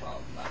huge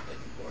problem not like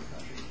in poor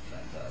countries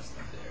trying to us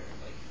like they're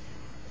like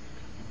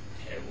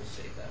terrible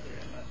state that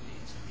they're in that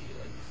needs to be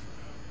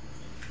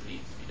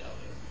dealt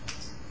with.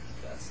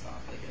 That's not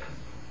like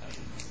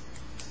just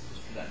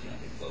presenting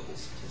like a global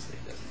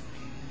statistic doesn't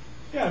mean.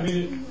 Yeah, I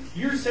mean,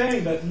 you're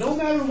saying that no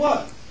matter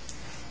what,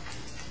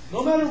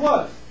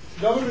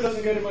 government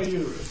doesn't get in my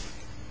uterus.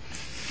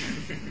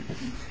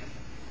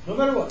 No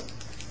matter what.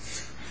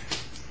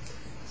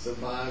 So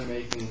by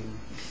making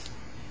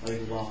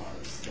like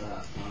laws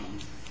that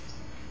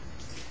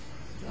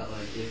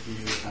like if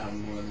you have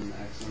more than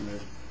X number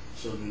of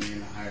children, you're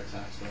in a higher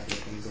tax bracket,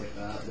 things like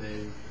that.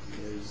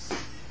 There's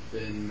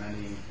been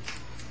many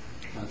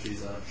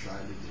countries that have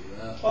tried to do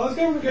that. Well, that's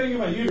government getting in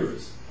my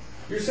uterus.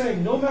 You're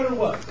saying no matter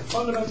what, the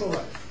fundamental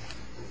right.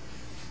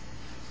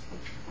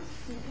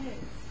 Okay,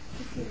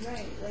 you're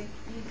right. Like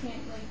you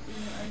can't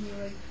argue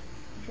like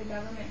the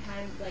government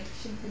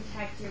should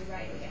protect your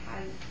right. Like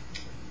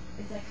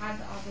has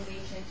the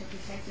obligation to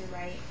protect your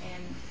right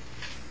and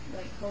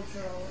like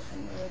cultural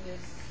and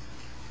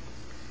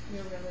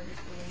your religious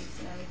beliefs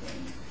and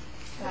everything.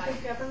 But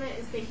the government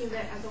is thinking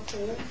that as a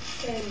whole,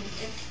 and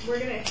if we're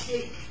going to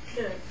hit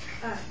the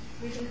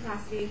reaching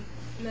capacity,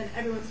 and then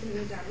everyone's going to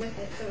move down with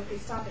it. So if they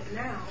stop it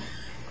now,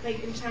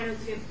 like in China,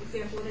 it's a good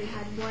example. They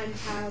had one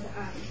child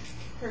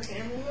per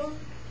family rule,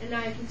 and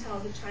now you can tell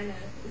that China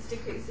is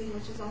decreasing,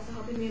 which is also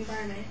helping the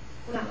environment.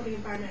 Well, not helping the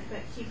environment, but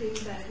keeping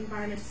the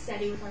environment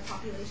steady with our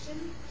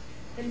population.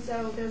 And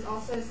so there's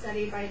also a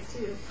study by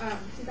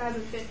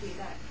 2050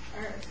 that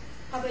our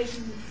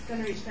population is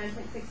going to reach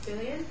 9.6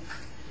 billion.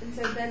 And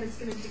so then it's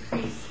going to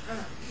decrease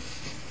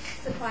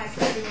supplies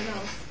for everyone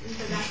else. And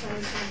so that's why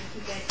we're trying to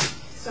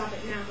stop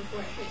it now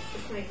before it hits the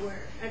point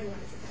where everyone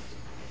is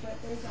affected. But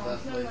there's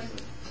also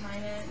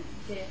China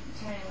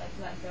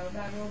let go of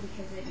that rule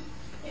because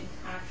it's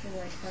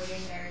actually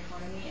hurting their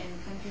economy, and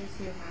countries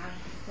who have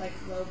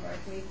low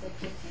birth rates like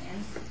Japan,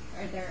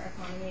 or their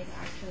economy is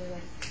actually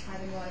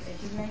having a lot of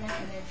issues right now,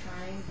 and they're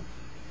trying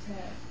to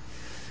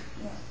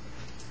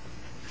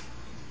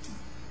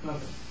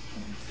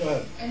Go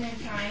ahead. And they're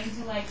trying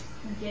to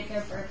get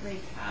their birth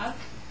rates up,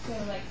 so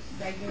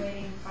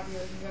regulating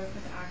population growth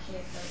would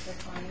actually hurt the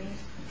economy.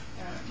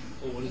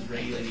 Well, what does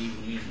regulating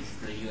even mean? Is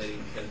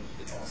regulating because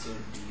it's also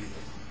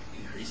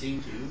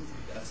increasing too?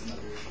 That's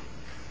another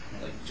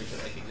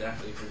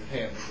exactly for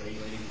Japan,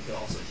 regulating could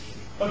also mean.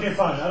 Okay,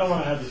 fine. I don't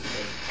want to have this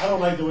debate. I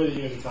don't like the way that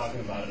you guys are talking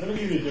about it. Let me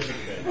give you a different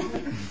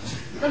debate.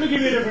 Let me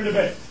give you a different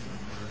debate.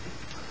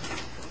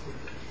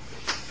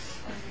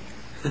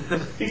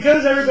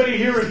 Because everybody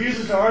here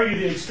refuses to argue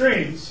the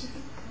extremes,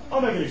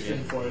 I'll make an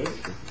extreme for you.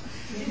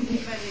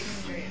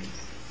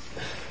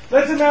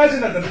 Let's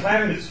imagine that the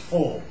planet is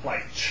full,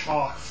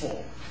 chock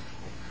full.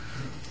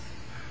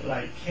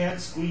 Can't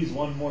squeeze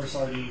one more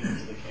sardine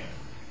into the can.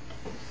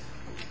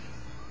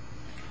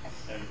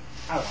 And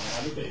I want to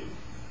have a baby.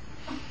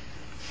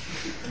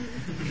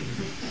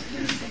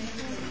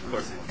 Of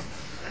course.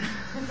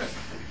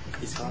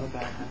 He's caught him.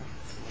 bad habit.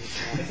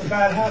 It's a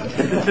bad habit.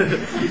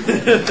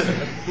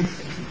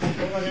 What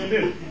am I going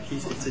to do?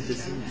 It's a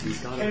disease. He's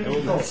got an Can't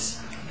control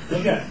illness. it.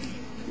 Okay.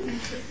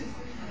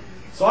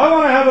 So I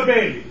want to have a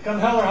baby. Come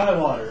hell or high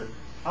water,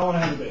 I want to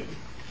have a baby.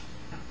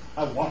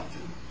 I want to.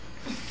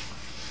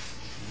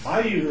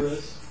 My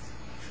uterus.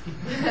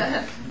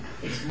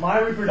 It's my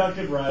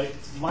reproductive right.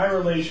 It's my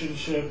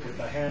relationship with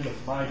the hand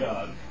of my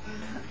God.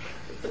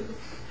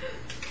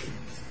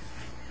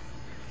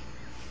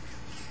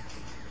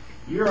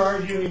 You're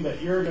arguing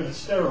that you're going to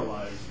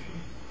sterilize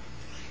me,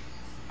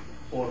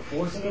 or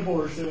force an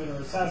abortion, or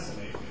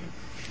assassinate me.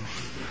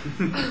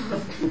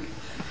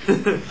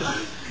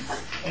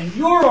 And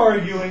you're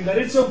arguing that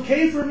it's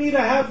okay for me to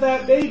have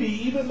that baby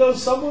even though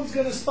someone's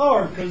going to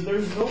starve because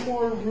there's no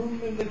more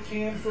room in the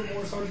can for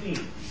more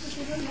sardines.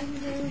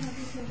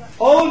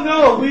 Oh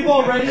no, we've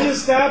already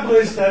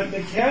established that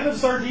the can of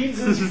sardines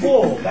is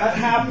full. That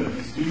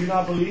happens. Do you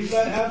not believe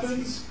that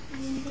happens?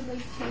 You could like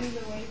change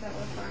the way that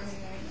we're farming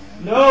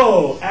right now.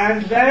 No,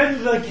 and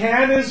then the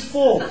can is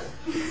full.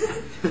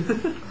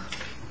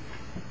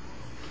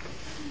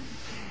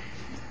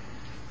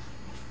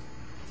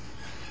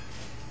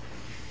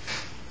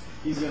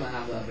 He's gonna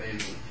have that baby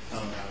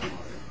out of water,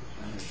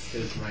 and it's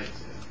his right to.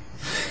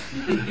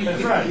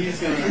 That's right.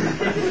 He's gonna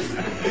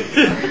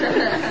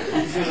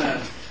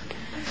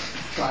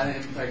try to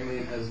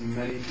impregnate as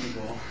many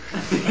people to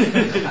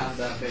have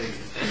that baby.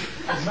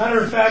 As a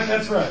matter of fact,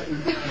 that's right.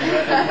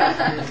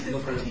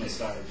 Look where my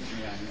stars.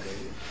 Yeah,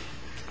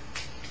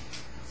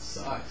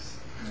 Sucks.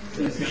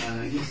 He's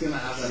gonna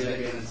have that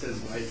baby, and it's his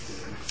right to.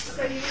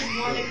 So you would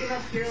want to give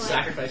up your life.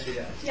 Sacrifice your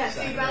dad. Yeah,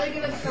 so you'd rather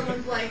give up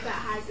someone's life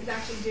that is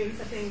actually doing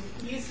something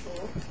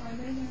useful.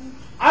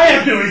 I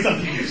am doing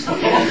something useful.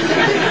 So you would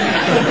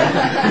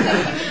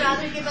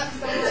rather give up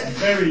someone.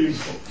 Very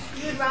useful.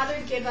 You would rather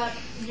give up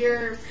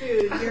your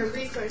food, your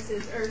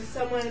resources, or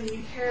someone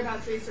you care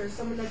about resource,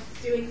 someone that's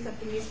doing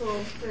something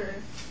useful for,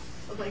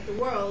 like, the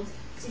world,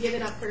 to give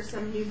it up for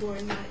some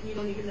newborn that you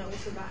don't even know will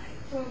survive.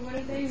 But what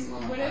if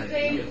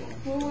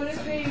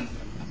they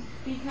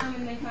become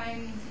and they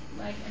find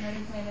like another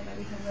planet that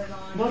we can live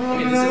on? No.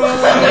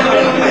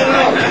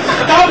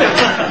 Stop it!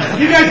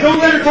 You guys don't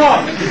let her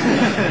talk.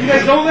 You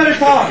guys don't let her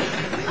talk.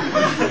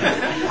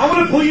 I'm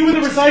going to put you in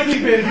the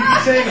recycling bin if you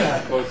keep saying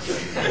that.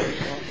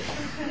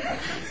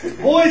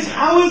 Boys,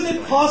 how is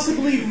it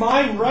possibly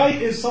my right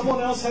if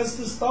someone else has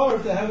to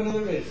starve to have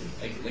another baby?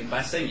 Like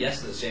by saying yes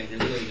to the same, you're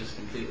really just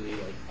completely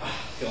like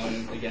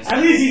going against. At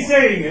least he's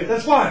saying it.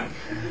 That's fine.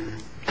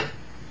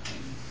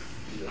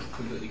 You're just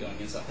completely going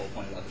against that whole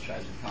point about the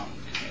tragedy of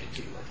commons you made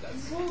too. Like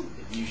that's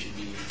you should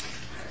be.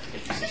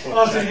 If you support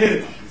Oh, so hit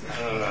it.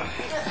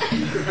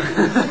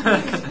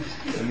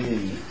 I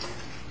mean,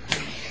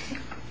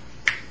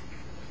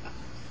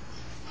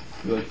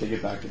 you like take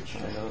it back to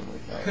China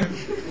like that.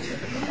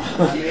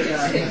 I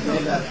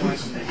made that point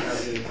to make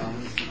tragedy of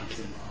commons not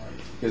symbolic.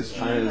 Because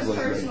China is like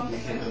personal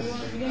thing.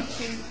 We didn't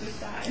choose this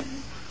side.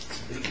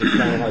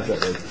 China has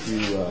that like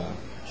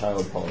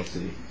two-child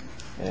policy,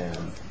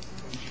 and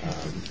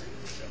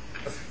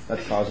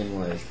that's causing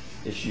like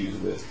issues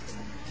with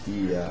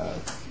the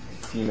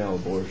female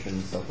abortion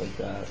and stuff like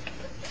that.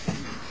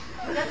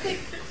 That's like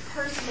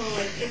personal.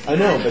 Like, I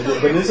know, but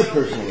it is a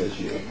personal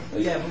issue.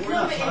 Like, Yeah, but we're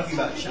not talking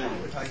about China.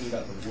 We're talking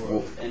about the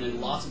world. And in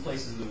lots of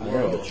places in the I know,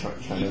 world, but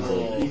China's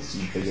people, like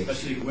the biggest.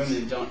 especially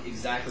women, don't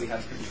exactly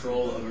have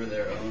control over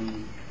their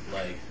own,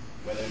 like,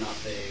 whether or not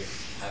they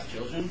have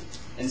children.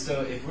 And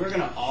so if we're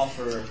going to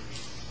offer,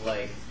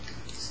 like,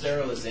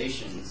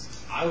 sterilizations,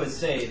 I would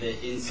say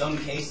that in some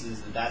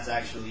cases that's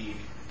actually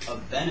a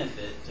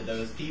benefit to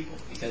those people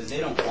because they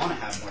don't want to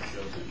have more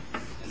children.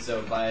 And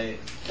so by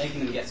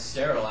making them get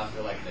sterile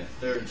after like their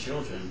third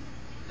children,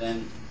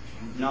 then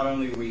not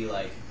only are we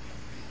like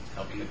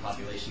helping the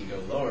population go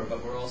lower,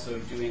 but we're also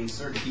doing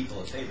certain people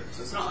a favor.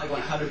 So it's not like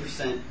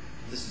 100%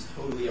 this is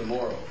totally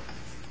immoral.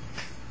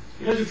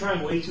 You guys are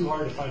trying way too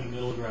hard to find a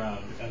middle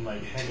ground and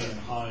like hemming and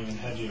hawing and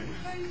hedging.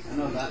 I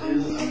know that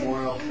is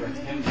immoral for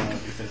him though,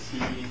 because he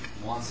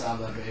wants to have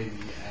that baby,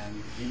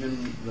 and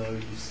even though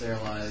you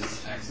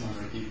sterilize X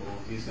number of people,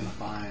 he's going to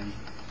find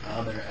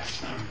other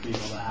X number of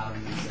people that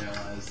haven't been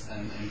sterilized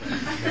and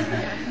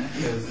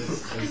because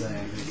it's the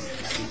same.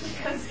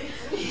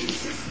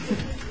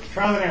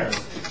 Trial and error.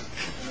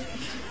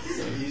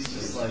 So he's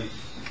just like,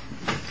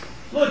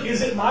 look,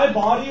 is it my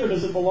body or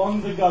does it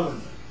belong to the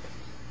government?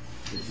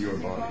 It's your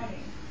body.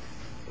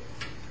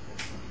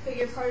 But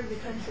you're part of the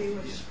country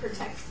which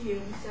protects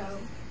you, so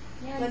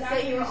Yeah, let's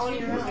exactly. say you were on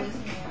your own.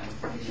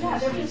 Yeah,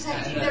 they're protecting not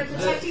just you, but they're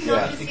protecting the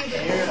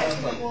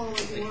whole world.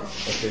 Human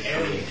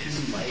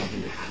life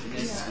and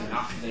happiness is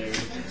not their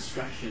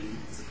destruction.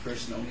 It's the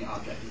first and only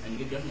object of any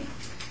good government.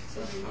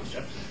 So Thomas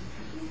Jefferson.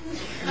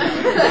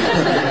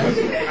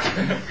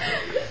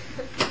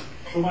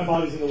 So my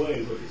body's in the way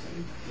is what you're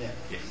saying. Yeah.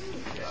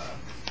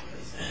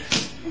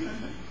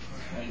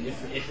 And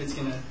if it's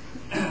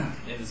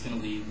gonna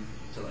lead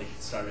to like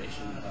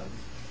starvation of like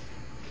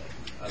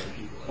other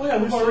people. Oh yeah,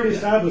 we've already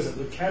established that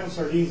the can of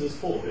sardines is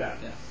full. Yeah.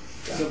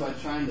 So by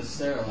trying to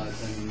sterilize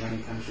them in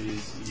many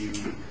countries, you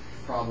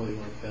probably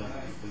will kill me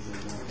because they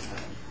won't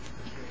have.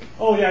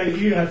 Oh yeah,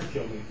 you'd have to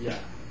kill me. Yeah.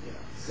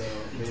 So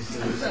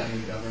basically, you're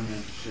saying the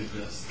government should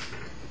just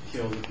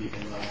kill the people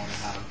that want to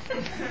have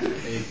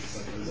babies.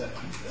 Like, was it?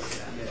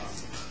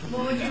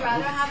 Well, would you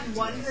rather have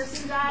one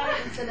person die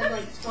instead of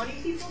like 20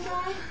 people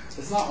die?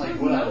 It's not like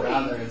what I'd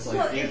rather. It's like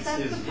Well, it's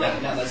that's his the right.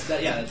 point. That's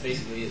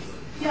basically it.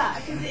 Yeah,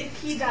 because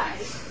if he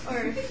dies, or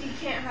if he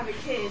can't have a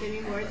kid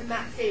anymore, then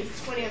that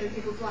saves 20 other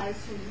people's lives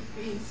from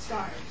being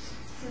starved,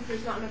 since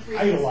there's not enough I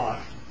resources. eat a lot.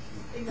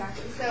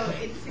 Exactly. So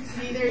it's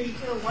either you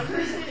kill one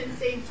person and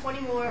save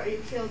 20 more, or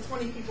you kill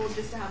 20 people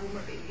just to have one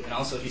more baby. And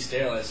also, if you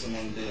sterilize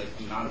someone, the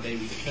amount of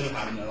babies they could have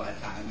had in their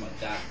lifetime, like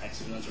that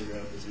exponential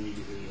growth is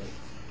immediately like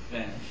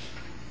vanished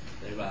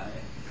thereby.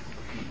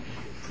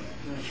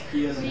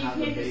 He doesn't You have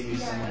the can't baby,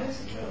 just- someone else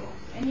will.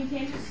 And you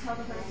can't just tell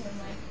the person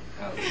like,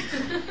 oh.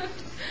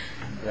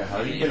 Yeah,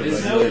 how do you get a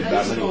There's no regulated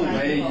that physical many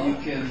way people? you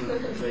can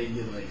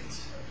regulate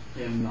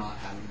him not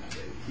having that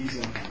baby. He's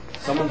gonna have it.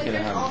 Someone's But gonna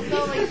there's have a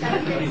also baby. like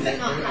benefits to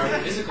not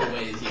having. Physical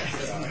ways,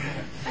 yes.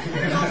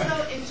 And also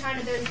in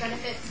China, there's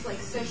benefits like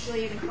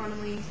socially and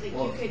economically. Like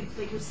you could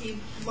like receive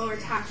lower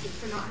taxes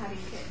for not having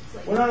kids.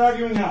 Like We're not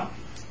arguing how.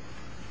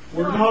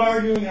 We're not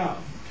arguing how.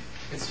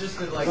 It's just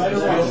that like Right or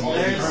wrong?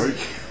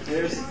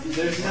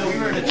 There's no we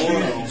were to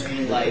moral. choose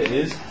between like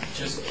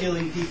just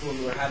killing people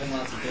who are having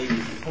lots of babies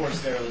before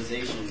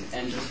sterilization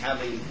and just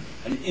having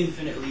an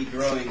infinitely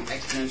growing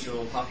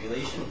exponential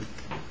population.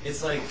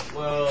 It's like,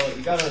 well,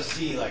 you gotta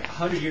see like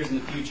 100 years in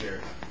the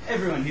future,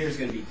 everyone here is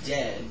gonna be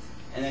dead,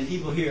 and then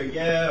people here,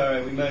 yeah, all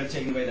right, we might have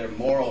taken away their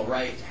moral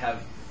right to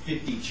have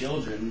 50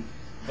 children,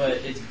 but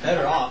it's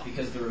better off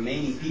because the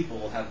remaining people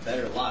will have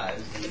better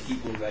lives than the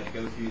people who had to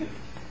go through the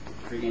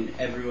freaking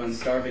everyone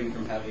starving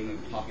from having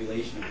a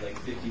population of like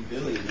 50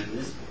 billion in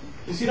this.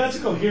 You see, that's a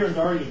coherent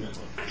argument.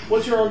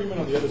 What's your argument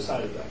on the other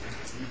side of that?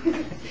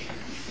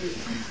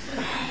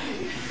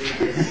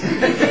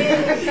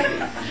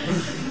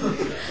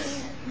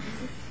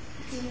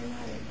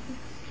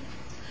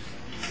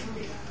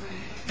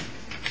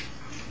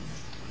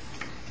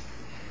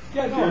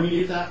 Yeah, no, I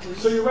mean,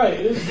 so you're right.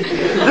 It is. Human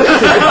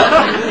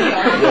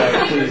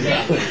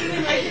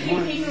rights are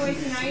being taken away,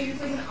 so now you're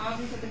just like an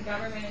object of the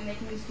government, and they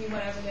can just do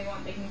whatever they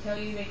want. They can kill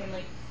you, they can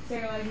like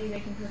sterilize you,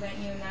 they can prevent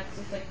you, and that's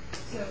just like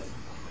so.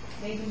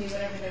 They can do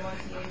whatever they want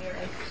to you, and your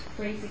like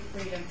basic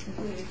freedom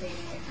completely taken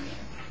away from you.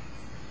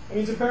 I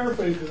mean, to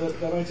paraphrase, because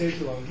that might take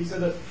too long. He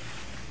said that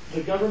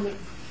the government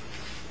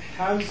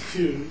has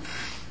to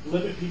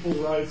limit people's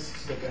rights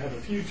so that they have a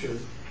future,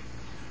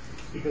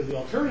 because the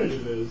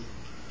alternative is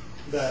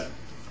that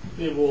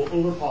they will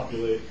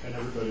overpopulate and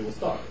everybody will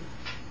starve.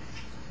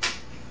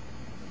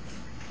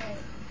 And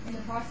in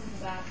the process of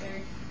that,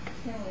 they're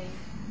killing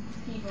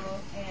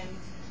people and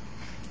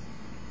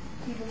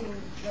people who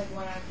like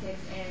want to have kids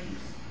and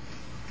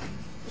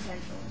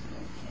potential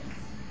kids.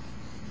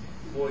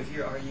 Well, if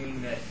you're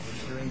arguing that you're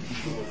killing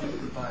people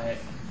by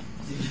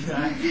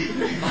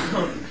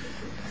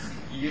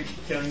you're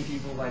killing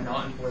people by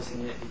not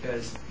enforcing it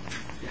because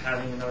you're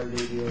having another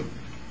baby.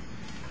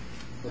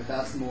 But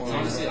that's more.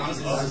 Honestly, this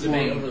is a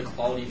debate over the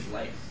quality of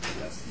life.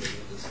 That's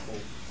this whole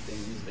thing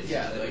is basically.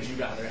 Yeah, like, would you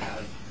rather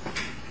have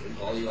the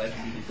quality of life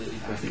and be completely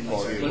happy?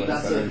 But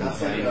that's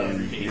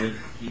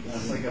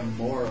like a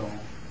moral.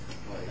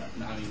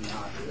 No, I mean,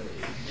 not really.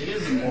 It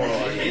is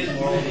moral. It is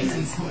moral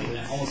since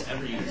like almost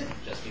every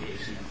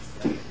justification.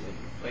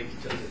 Like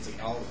it's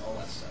like all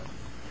that stuff.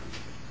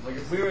 Like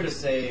if we were to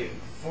say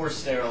force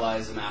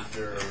sterilize them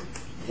after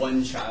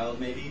one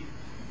child, maybe,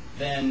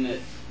 then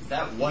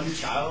that one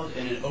child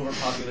in an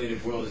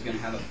overpopulated world is going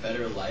to have a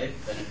better life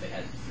than if they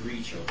had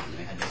 3 children.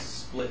 They had to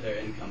split their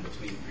income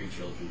between 3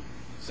 children.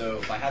 So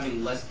by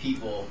having less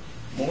people,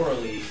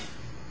 morally,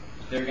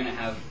 they're going to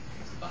have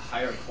a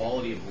higher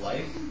quality of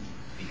life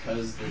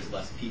because there's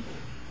less people.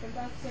 But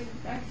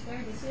that's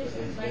their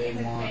decision. If Like they it's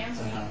a want to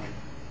family. have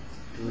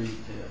 3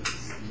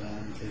 kids,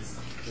 then it's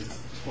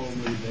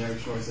totally their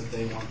choice if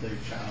they want their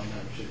child to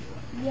have a shitty life.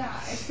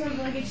 Yeah, it's kind of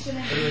like it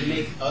shouldn't. It would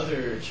make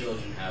other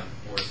children have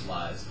worse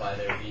lives by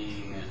there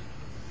being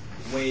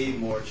way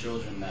more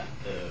children that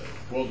the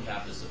world would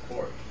have to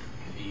support. It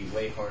would be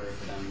way harder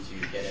for them to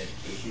get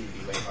education. It would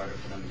be way harder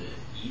for them to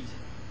eat,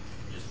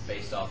 just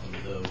based off of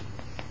the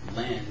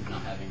land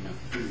not having enough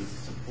food to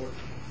support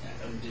them.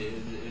 Yeah, it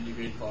would be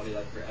great quality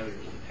life for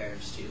everybody, the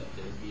parents too. Like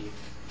it would be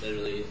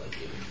literally like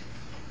it would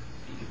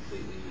be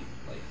completely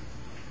like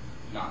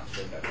not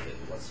to their benefit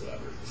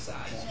whatsoever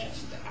besides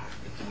just the act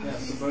of doing Yeah,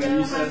 it. so but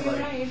you said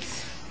like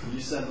you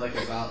said like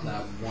about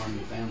that one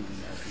family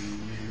that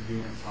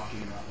you weren't talking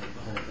about like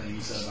the whole thing.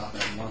 You said about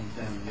that one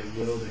family, it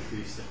will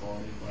decrease the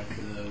quality of life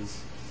for those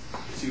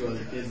 2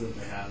 other kids that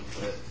they have,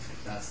 but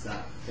that's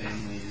that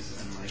family's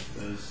and like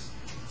those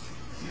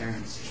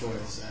parents'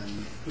 choice and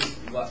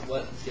what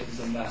gives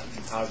them that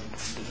power to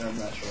determine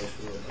that choice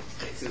for the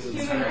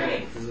Human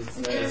rights. Human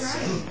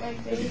rights. Like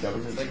The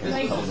government like just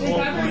the tells them.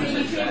 government,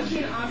 you can't be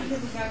an object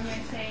of the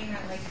government saying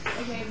that like,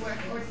 okay, we're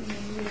forcing you,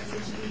 it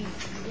should be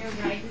your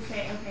right to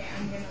say, okay,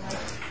 I'm gonna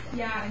like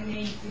Yeah, I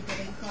may be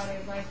getting quality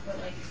of life, but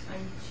like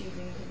I'm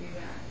choosing to do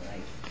that.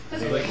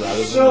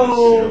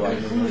 So,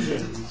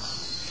 conclusions.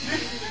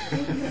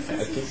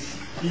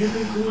 You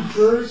conclude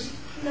first?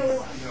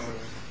 No.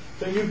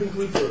 Then you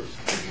conclude first.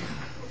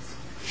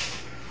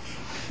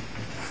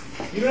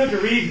 You don't have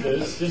to read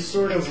this, just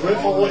sort of riff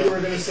on what you were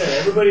going to say.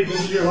 Everybody,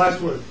 this is your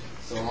last word.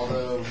 So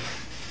although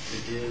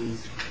it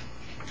is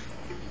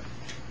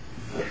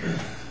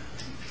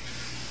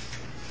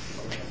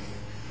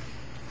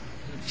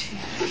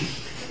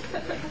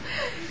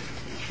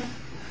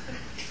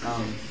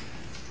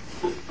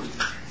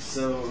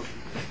so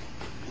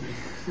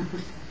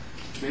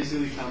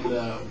basically come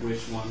to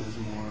which one is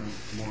more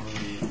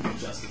morally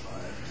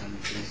justified, and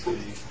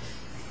basically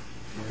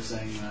we're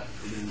saying that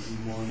it is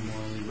more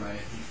morally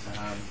right to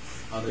have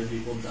other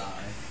people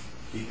die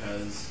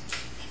because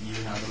you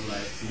have a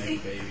right to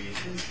make babies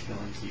and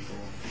killing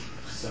people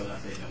so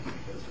that they don't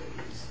make those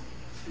babies.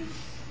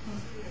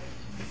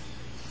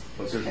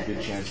 But there's a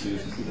good chance too,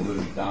 because people that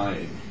are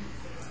dying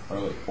are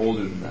like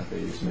older than that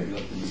baby, so maybe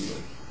like the new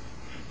like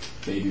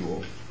baby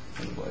will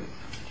kind of like.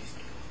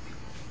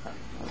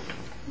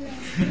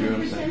 You know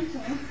what I'm saying?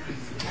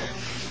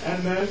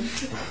 And then,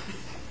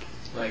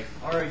 like,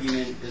 our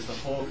argument is the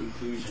whole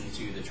conclusion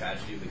to the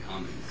tragedy of the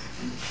commons,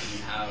 and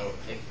how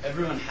if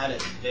everyone had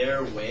it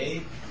their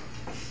way,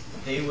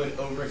 they would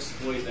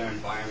overexploit their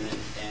environment,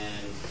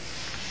 and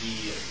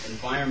the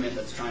environment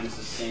that's trying to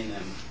sustain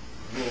them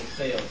will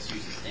fail to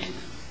sustain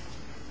them.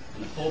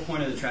 And the whole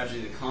point of the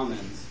tragedy of the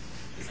commons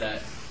is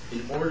that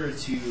in order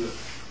to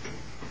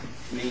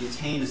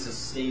maintain a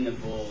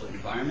sustainable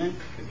environment,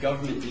 the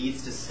government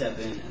needs to step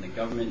in, and the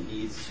government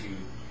needs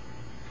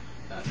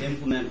to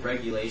implement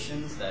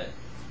regulations that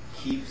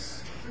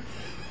keeps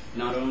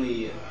not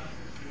only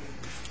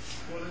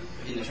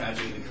in the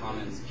tragedy of the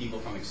commons people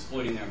from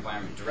exploiting their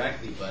environment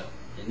directly, but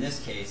in this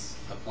case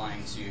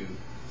applying to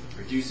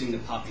reducing the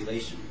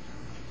population,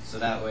 so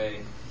that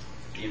way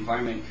the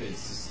environment could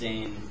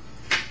sustain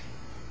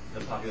the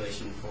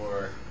population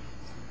for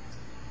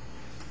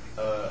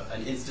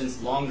an instance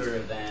longer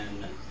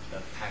than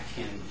a packed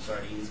can of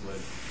sardines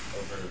would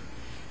over a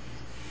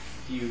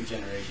few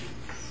generations.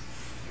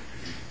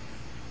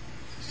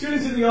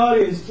 students in the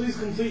audience, please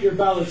complete your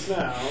ballots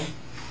now.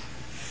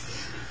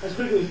 As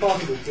quickly as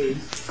possible,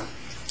 please.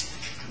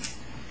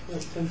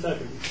 That's 10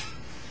 seconds.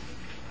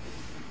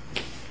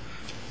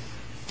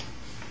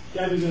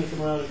 Gabby's going to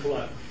come around and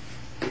collect.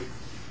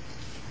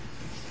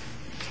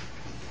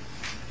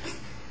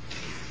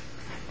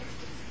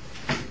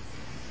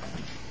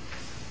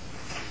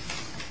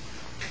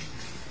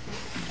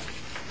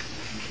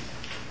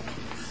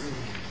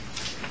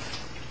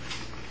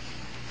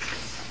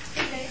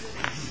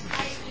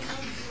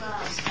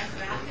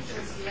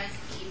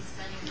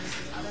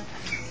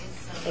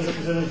 As a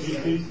percentage of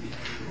GDP?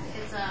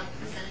 It's a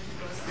percentage of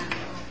gross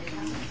national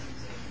income.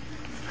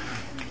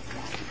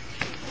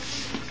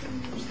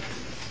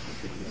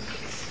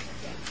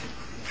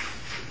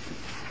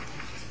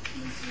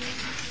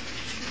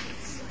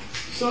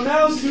 So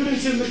now,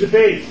 students in the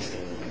debate,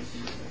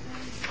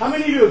 how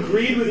many of you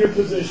agreed with your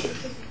position?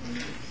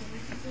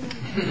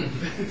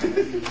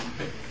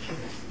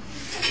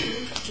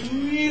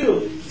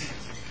 Really?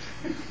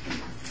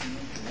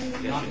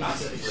 Not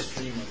the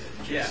extreme of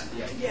it.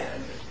 Yeah.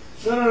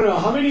 No.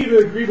 How many of you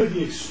agreed with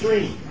the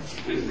extreme?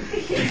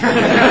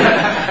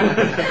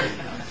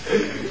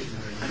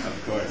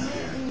 Of course.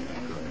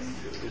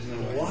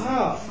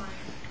 Wow.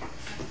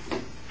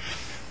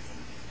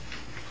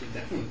 It'd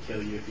definitely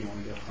kill you if you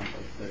want to go pump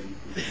like 30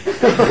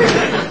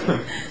 people.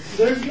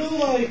 There's no,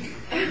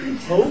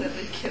 hope?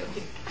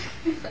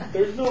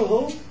 There's no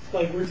hope?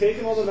 Like, we're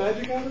taking all the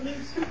magic out of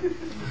this?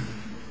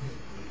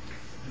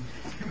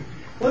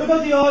 What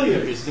about the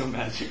audience? There is no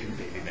magic in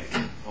baby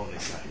making. All they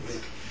say.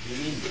 Do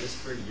you mean just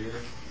for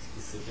your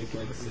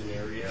specific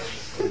scenario?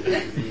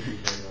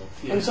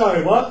 Or I'm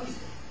sorry, what?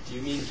 Do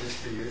you mean just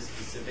for your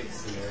specific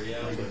scenario?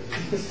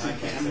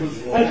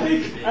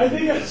 I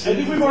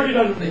think we've already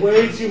done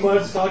way too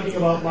much talking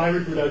about my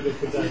reproductive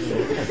potential.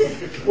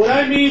 What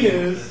I mean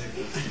is,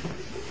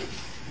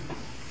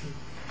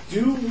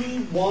 do we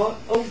want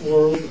a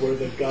world where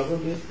the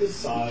government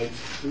decides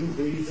who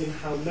breeds and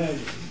how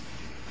many?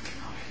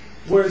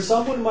 Where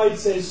someone might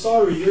say,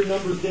 sorry, your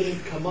number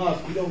didn't come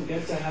up, you don't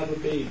get to have a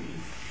baby.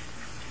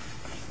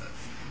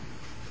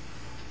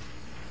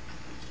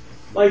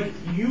 Like,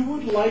 you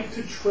would like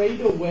to trade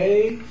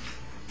away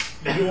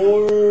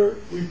your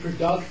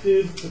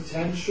reproductive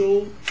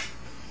potential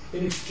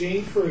in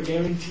exchange for a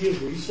guarantee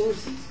of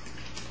resources?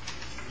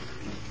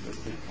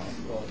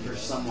 For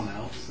someone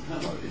else? No,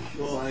 it's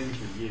designed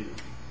for you.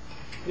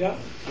 Yeah.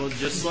 Well,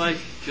 just like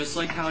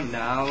how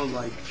now,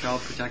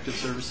 Child Protective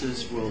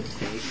Services will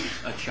take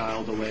a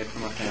child away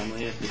from a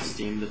family if it's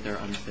deemed that they're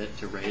unfit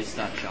to raise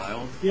that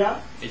child. Yeah.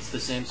 It's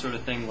the same sort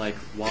of thing.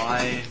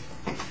 Why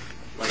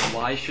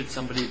should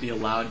somebody be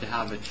allowed to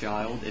have a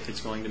child if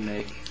it's going to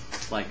make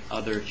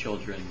other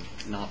children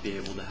not be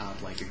able to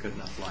have a good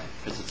enough life?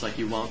 Because it's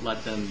you won't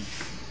let them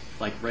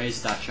like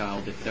raise that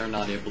child if they're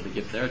not able to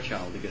give their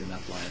child a good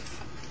enough life.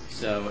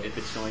 So if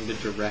it's going to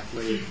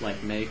directly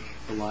like make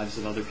the lives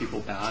of other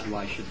people bad,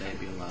 why should they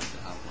be allowed to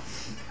have one?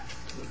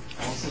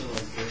 Also,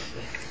 like,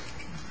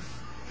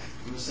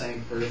 I'm just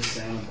saying, for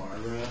Santa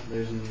Barbara,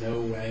 there's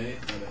no way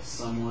that if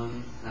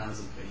someone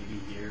has a baby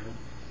here,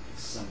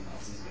 someone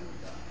else is going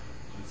to die.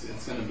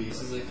 It's going to be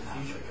This is like the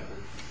future Africa.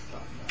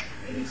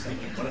 maybe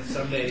what if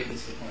someday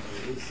it's the point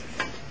where it is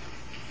like,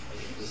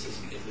 if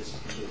this is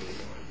completely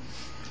ignored.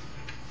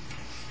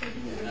 I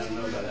don't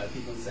know about that.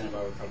 People in Santa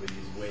Barbara probably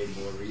use way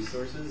more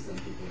resources than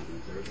people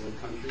in third world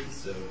countries.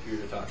 So if you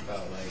were to talk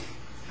about like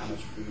how much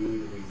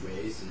food we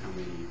waste and how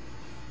many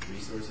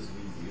resources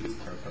we use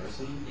per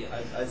person,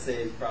 I'd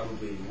say it's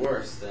probably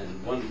worse than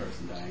one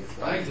person dying. It's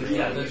I agree.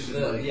 yeah,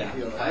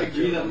 I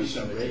agree that we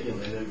should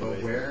regulate it,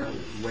 but where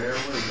we're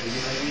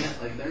regulating it,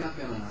 like they're not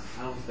gonna.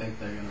 I don't think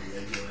they're gonna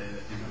regulate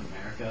it in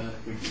America.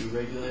 If we do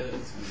regulate it,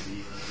 it's gonna be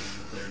in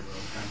the third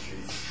world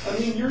countries. I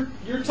mean,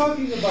 you're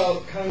talking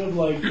about kind of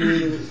like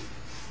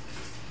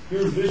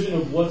your vision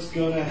of what's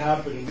going to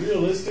happen, and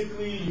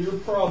realistically, you're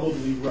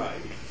probably right.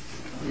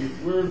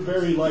 We're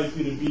very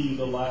likely to be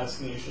the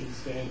last nation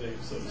standing,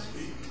 so to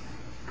speak.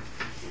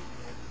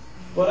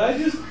 But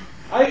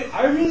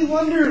I really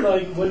wonder,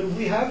 like, when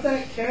we have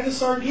that can of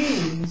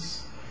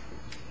sardines,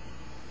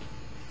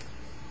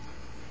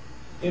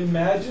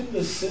 imagine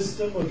the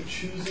system of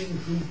choosing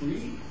who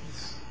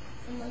breeds.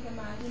 And like,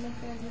 imagine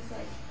if they're just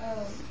like,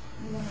 oh,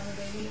 you want to have a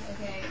baby?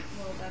 Okay,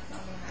 well, that's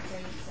not going to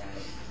happen,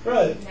 so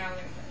Right. now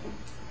they're done.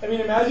 I mean,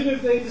 imagine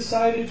if they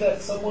decided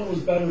that someone was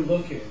better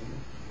looking,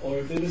 or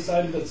if they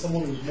decided that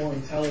someone was more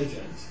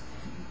intelligent,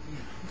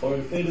 or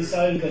if they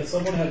decided that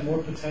someone had more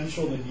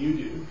potential than you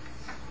do.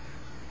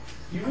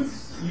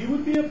 You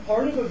would be a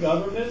part of a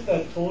government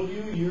that told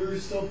you you're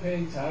still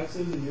paying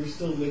taxes and you're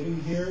still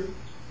living here,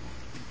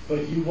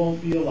 but you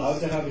won't be allowed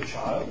to have a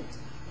child.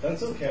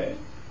 That's okay.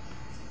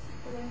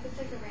 But what if it's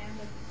like a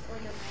random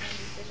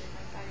decision,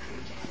 like by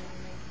region and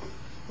like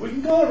We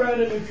can call it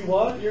random if you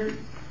want. You're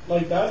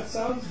like, that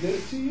sounds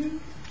good to you?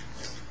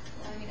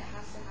 well, I mean it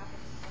has to happen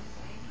at some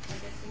point. I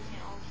guess we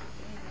can't all keep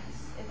doing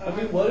this. I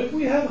mean, what if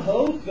we have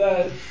hope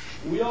that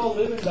we all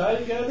live and die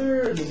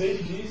together and the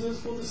baby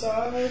Jesus will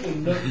decide?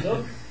 And no,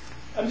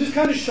 I'm just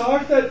kind of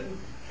shocked that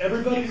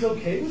everybody's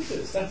okay with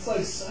this. That's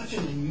like such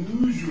an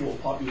unusual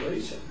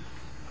population.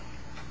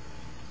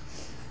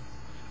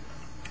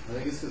 I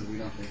think it's because we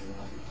don't think a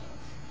lot about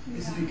it.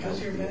 Is it because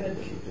you're mad?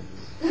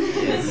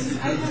 Yes.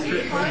 I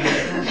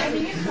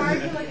think it's hard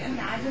to like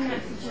imagine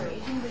that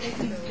situation, but if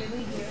you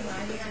really do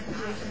imagine that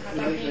situation, how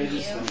about being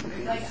you?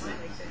 Like, I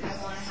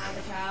want to have a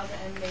child,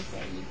 and they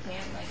say you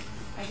can't. Like,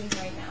 I think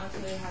right now it's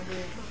really hard to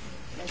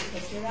like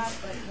picture that,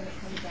 but when it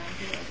comes down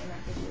to like in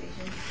that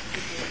situation,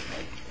 you do it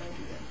like don't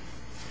do it.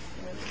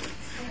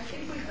 I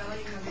think we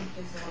value having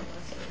kids a lot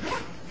less.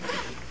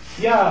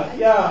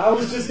 Yeah, I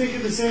was just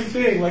thinking the same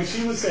thing, like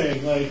she was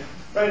saying. Like,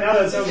 right now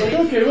that sounds like,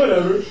 okay,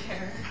 whatever.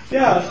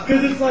 Yeah,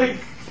 because it's like,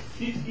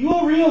 you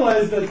all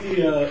realize that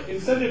the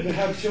incentive to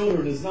have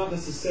children is not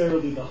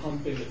necessarily the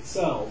humping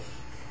itself.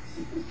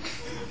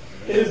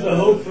 It is the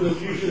hope for the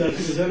future that's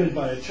presented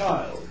by a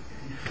child.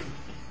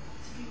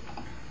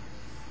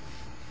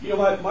 You know,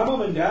 my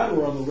mom and dad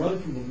were on the run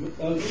from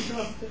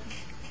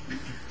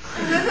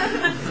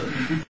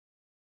the